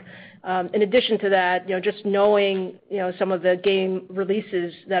peak. In addition to that, just knowing some of the game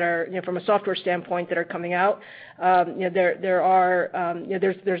releases that are from a software standpoint that are coming out, there are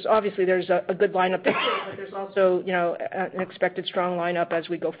there's obviously a good lineup this year, but there's also an expected strong lineup as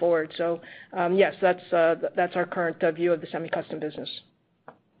we go forward. So yes, that's our current view of the semi-custom business.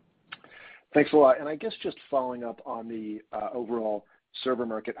 Thanks a lot. And I guess just following up on the overall server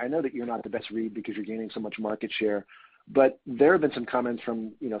market, I know that you're not the best read because you're gaining so much market share, but there have been some comments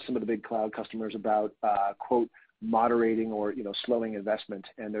from some of the big cloud customers about quote moderating or slowing investment,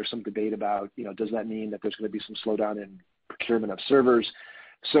 and there's some debate about does that mean that there's going to be some slowdown in procurement of servers?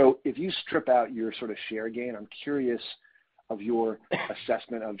 So if you strip out your sort of share gain, I'm curious of your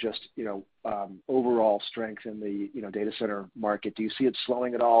assessment of just overall strength in the data center market. Do you see it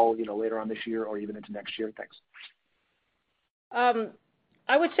slowing at all later on this year or even into next year? Thanks.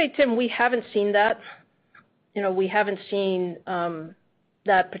 I would say, Tim, we haven't seen that. We haven't seen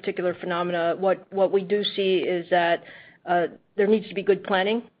that particular phenomena. What we do see is that there needs to be good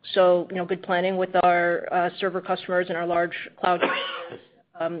planning. So, good planning with our server customers and our large cloud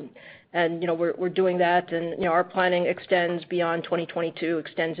customers. And, we're doing that, and, our planning extends beyond 2022,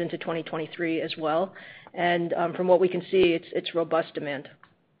 extends into 2023 as well. And from what we can see, it's robust demand.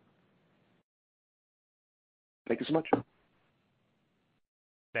 Thank you so much.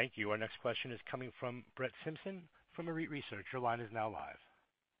 Thank you. Our next question is coming from Brett Simpson from Arete Research. Your line is now live.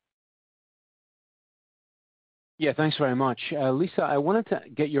 Yeah, thanks very much. Lisa, I wanted to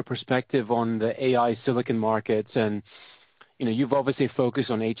get your perspective on the AI silicon markets. And, you've obviously focused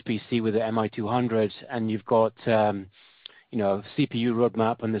on HPC with the MI200, and you've got, CPU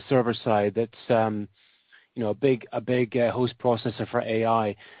roadmap on the server side that's, a big host processor for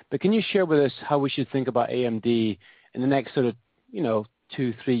AI. But can you share with us how we should think about AMD in the next sort of,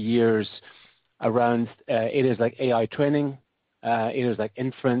 2-3 years around areas like AI training, areas like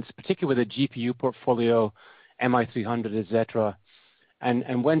inference, particularly with the GPU portfolio, MI300, et cetera.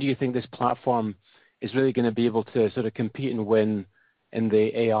 And when do you think this platform is really going to be able to sort of compete and win in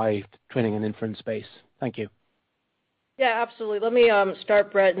the AI training and inference space? Thank you. Yeah, absolutely. Let me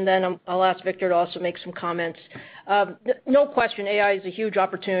start, Brett, and then I'll ask Victor to also make some comments. No question, AI is a huge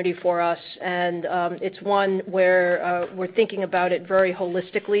opportunity for us, and it's one where we're thinking about it very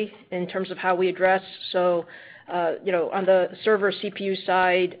holistically in terms of how we address. So, on the server CPU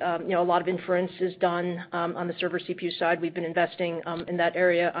side, a lot of inference is done on the server CPU side. We've been investing in that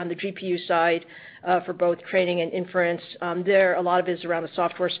area. On the GPU side, for both training and inference, a lot of it is around the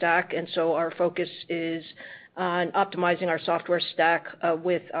software stack, and so our focus is on optimizing our software stack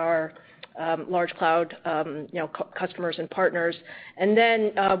with our large cloud customers and partners. And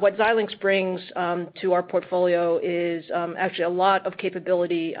then what Xilinx brings to our portfolio is actually a lot of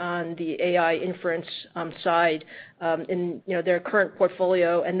capability on the AI inference side in their current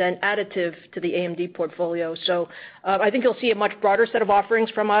portfolio, and then additive to the AMD portfolio. So I think you'll see a much broader set of offerings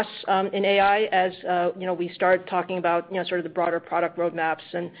from us in AI as we start talking about sort of the broader product roadmaps.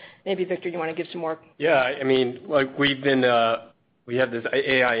 And maybe Victor, you want to give some more? Yeah, I mean, like we have this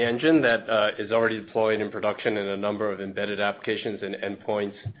AI engine that is already deployed in production in a number of embedded applications and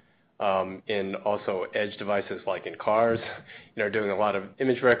endpoints, in also edge devices like in cars, doing a lot of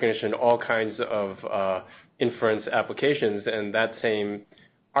image recognition, all kinds of inference applications, and that same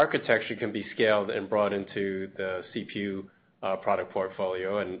architecture can be scaled and brought into the CPU product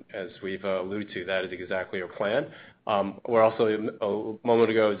portfolio. And as we've alluded to, that is exactly our plan. We're also, a moment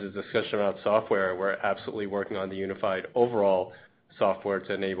ago, was a discussion about software. We're absolutely working on the unified overall software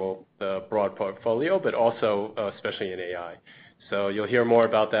to enable the broad portfolio, but also especially in AI. So you'll hear more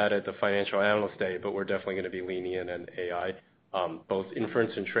about that at the Financial Analyst Day, but we're definitely going to be leaning in on AI, both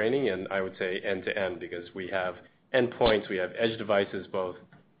inference and training, and I would say end-to-end, because we have endpoints, we have edge devices, both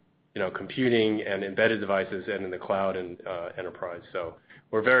computing and embedded devices, and in the cloud and enterprise. So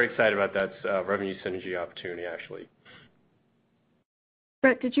we're very excited about that revenue synergy opportunity, actually.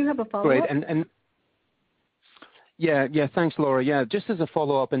 Brett, did you have a follow-up? Great. And yeah, thanks, Laura. Yeah, just as a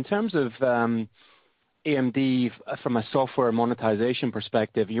follow-up, in terms of AMD from a software monetization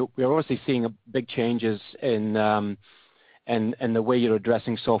perspective, we're obviously seeing big changes in the way you're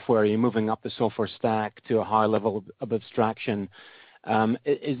addressing software. You're moving up the software stack to a high level of abstraction.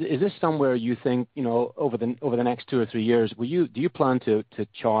 Is this somewhere you think, over the next 2 or 3 years, do you plan to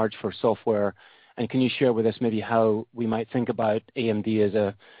charge for software? And can you share with us maybe how we might think about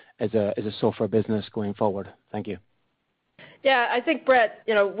AMD as a software business going forward? Thank you. Yeah, I think, Brett,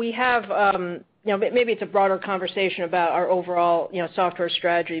 we have, maybe it's a broader conversation about our overall, software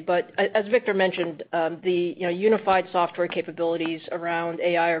strategy. But as Victor mentioned, the unified software capabilities around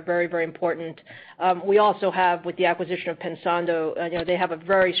AI are very, very important. We also have, with the acquisition of Pensando, they have a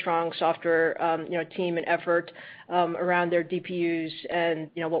very strong software, team and effort around their DPUs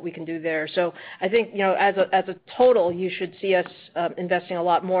and what we can do there. So I think, as a total, you should see us investing a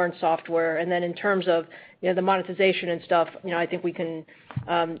lot more in software. And then in terms of the monetization and stuff, I think we can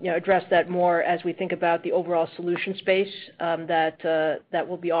address that more as we think about the overall solution space that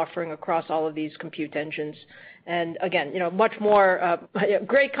we'll be offering across all of these compute engines. And again, much more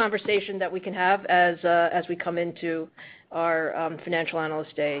great conversation that we can have as we come into our Financial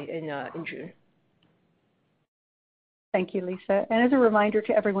Analyst Day in June. Thank you, Lisa. And as a reminder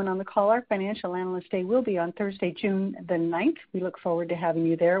to everyone on the call, our Financial Analyst Day will be on Thursday, June the 9th. We look forward to having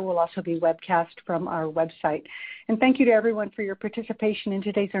you there. We'll also be webcast from our website. And thank you to everyone for your participation in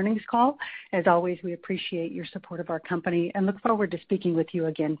today's earnings call. As always, we appreciate your support of our company and look forward to speaking with you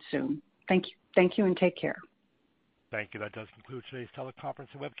again soon. Thank you, and take care. Thank you. That does conclude today's teleconference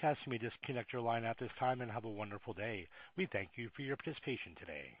and webcast. You may disconnect your line at this time and have a wonderful day. We thank you for your participation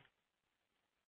today.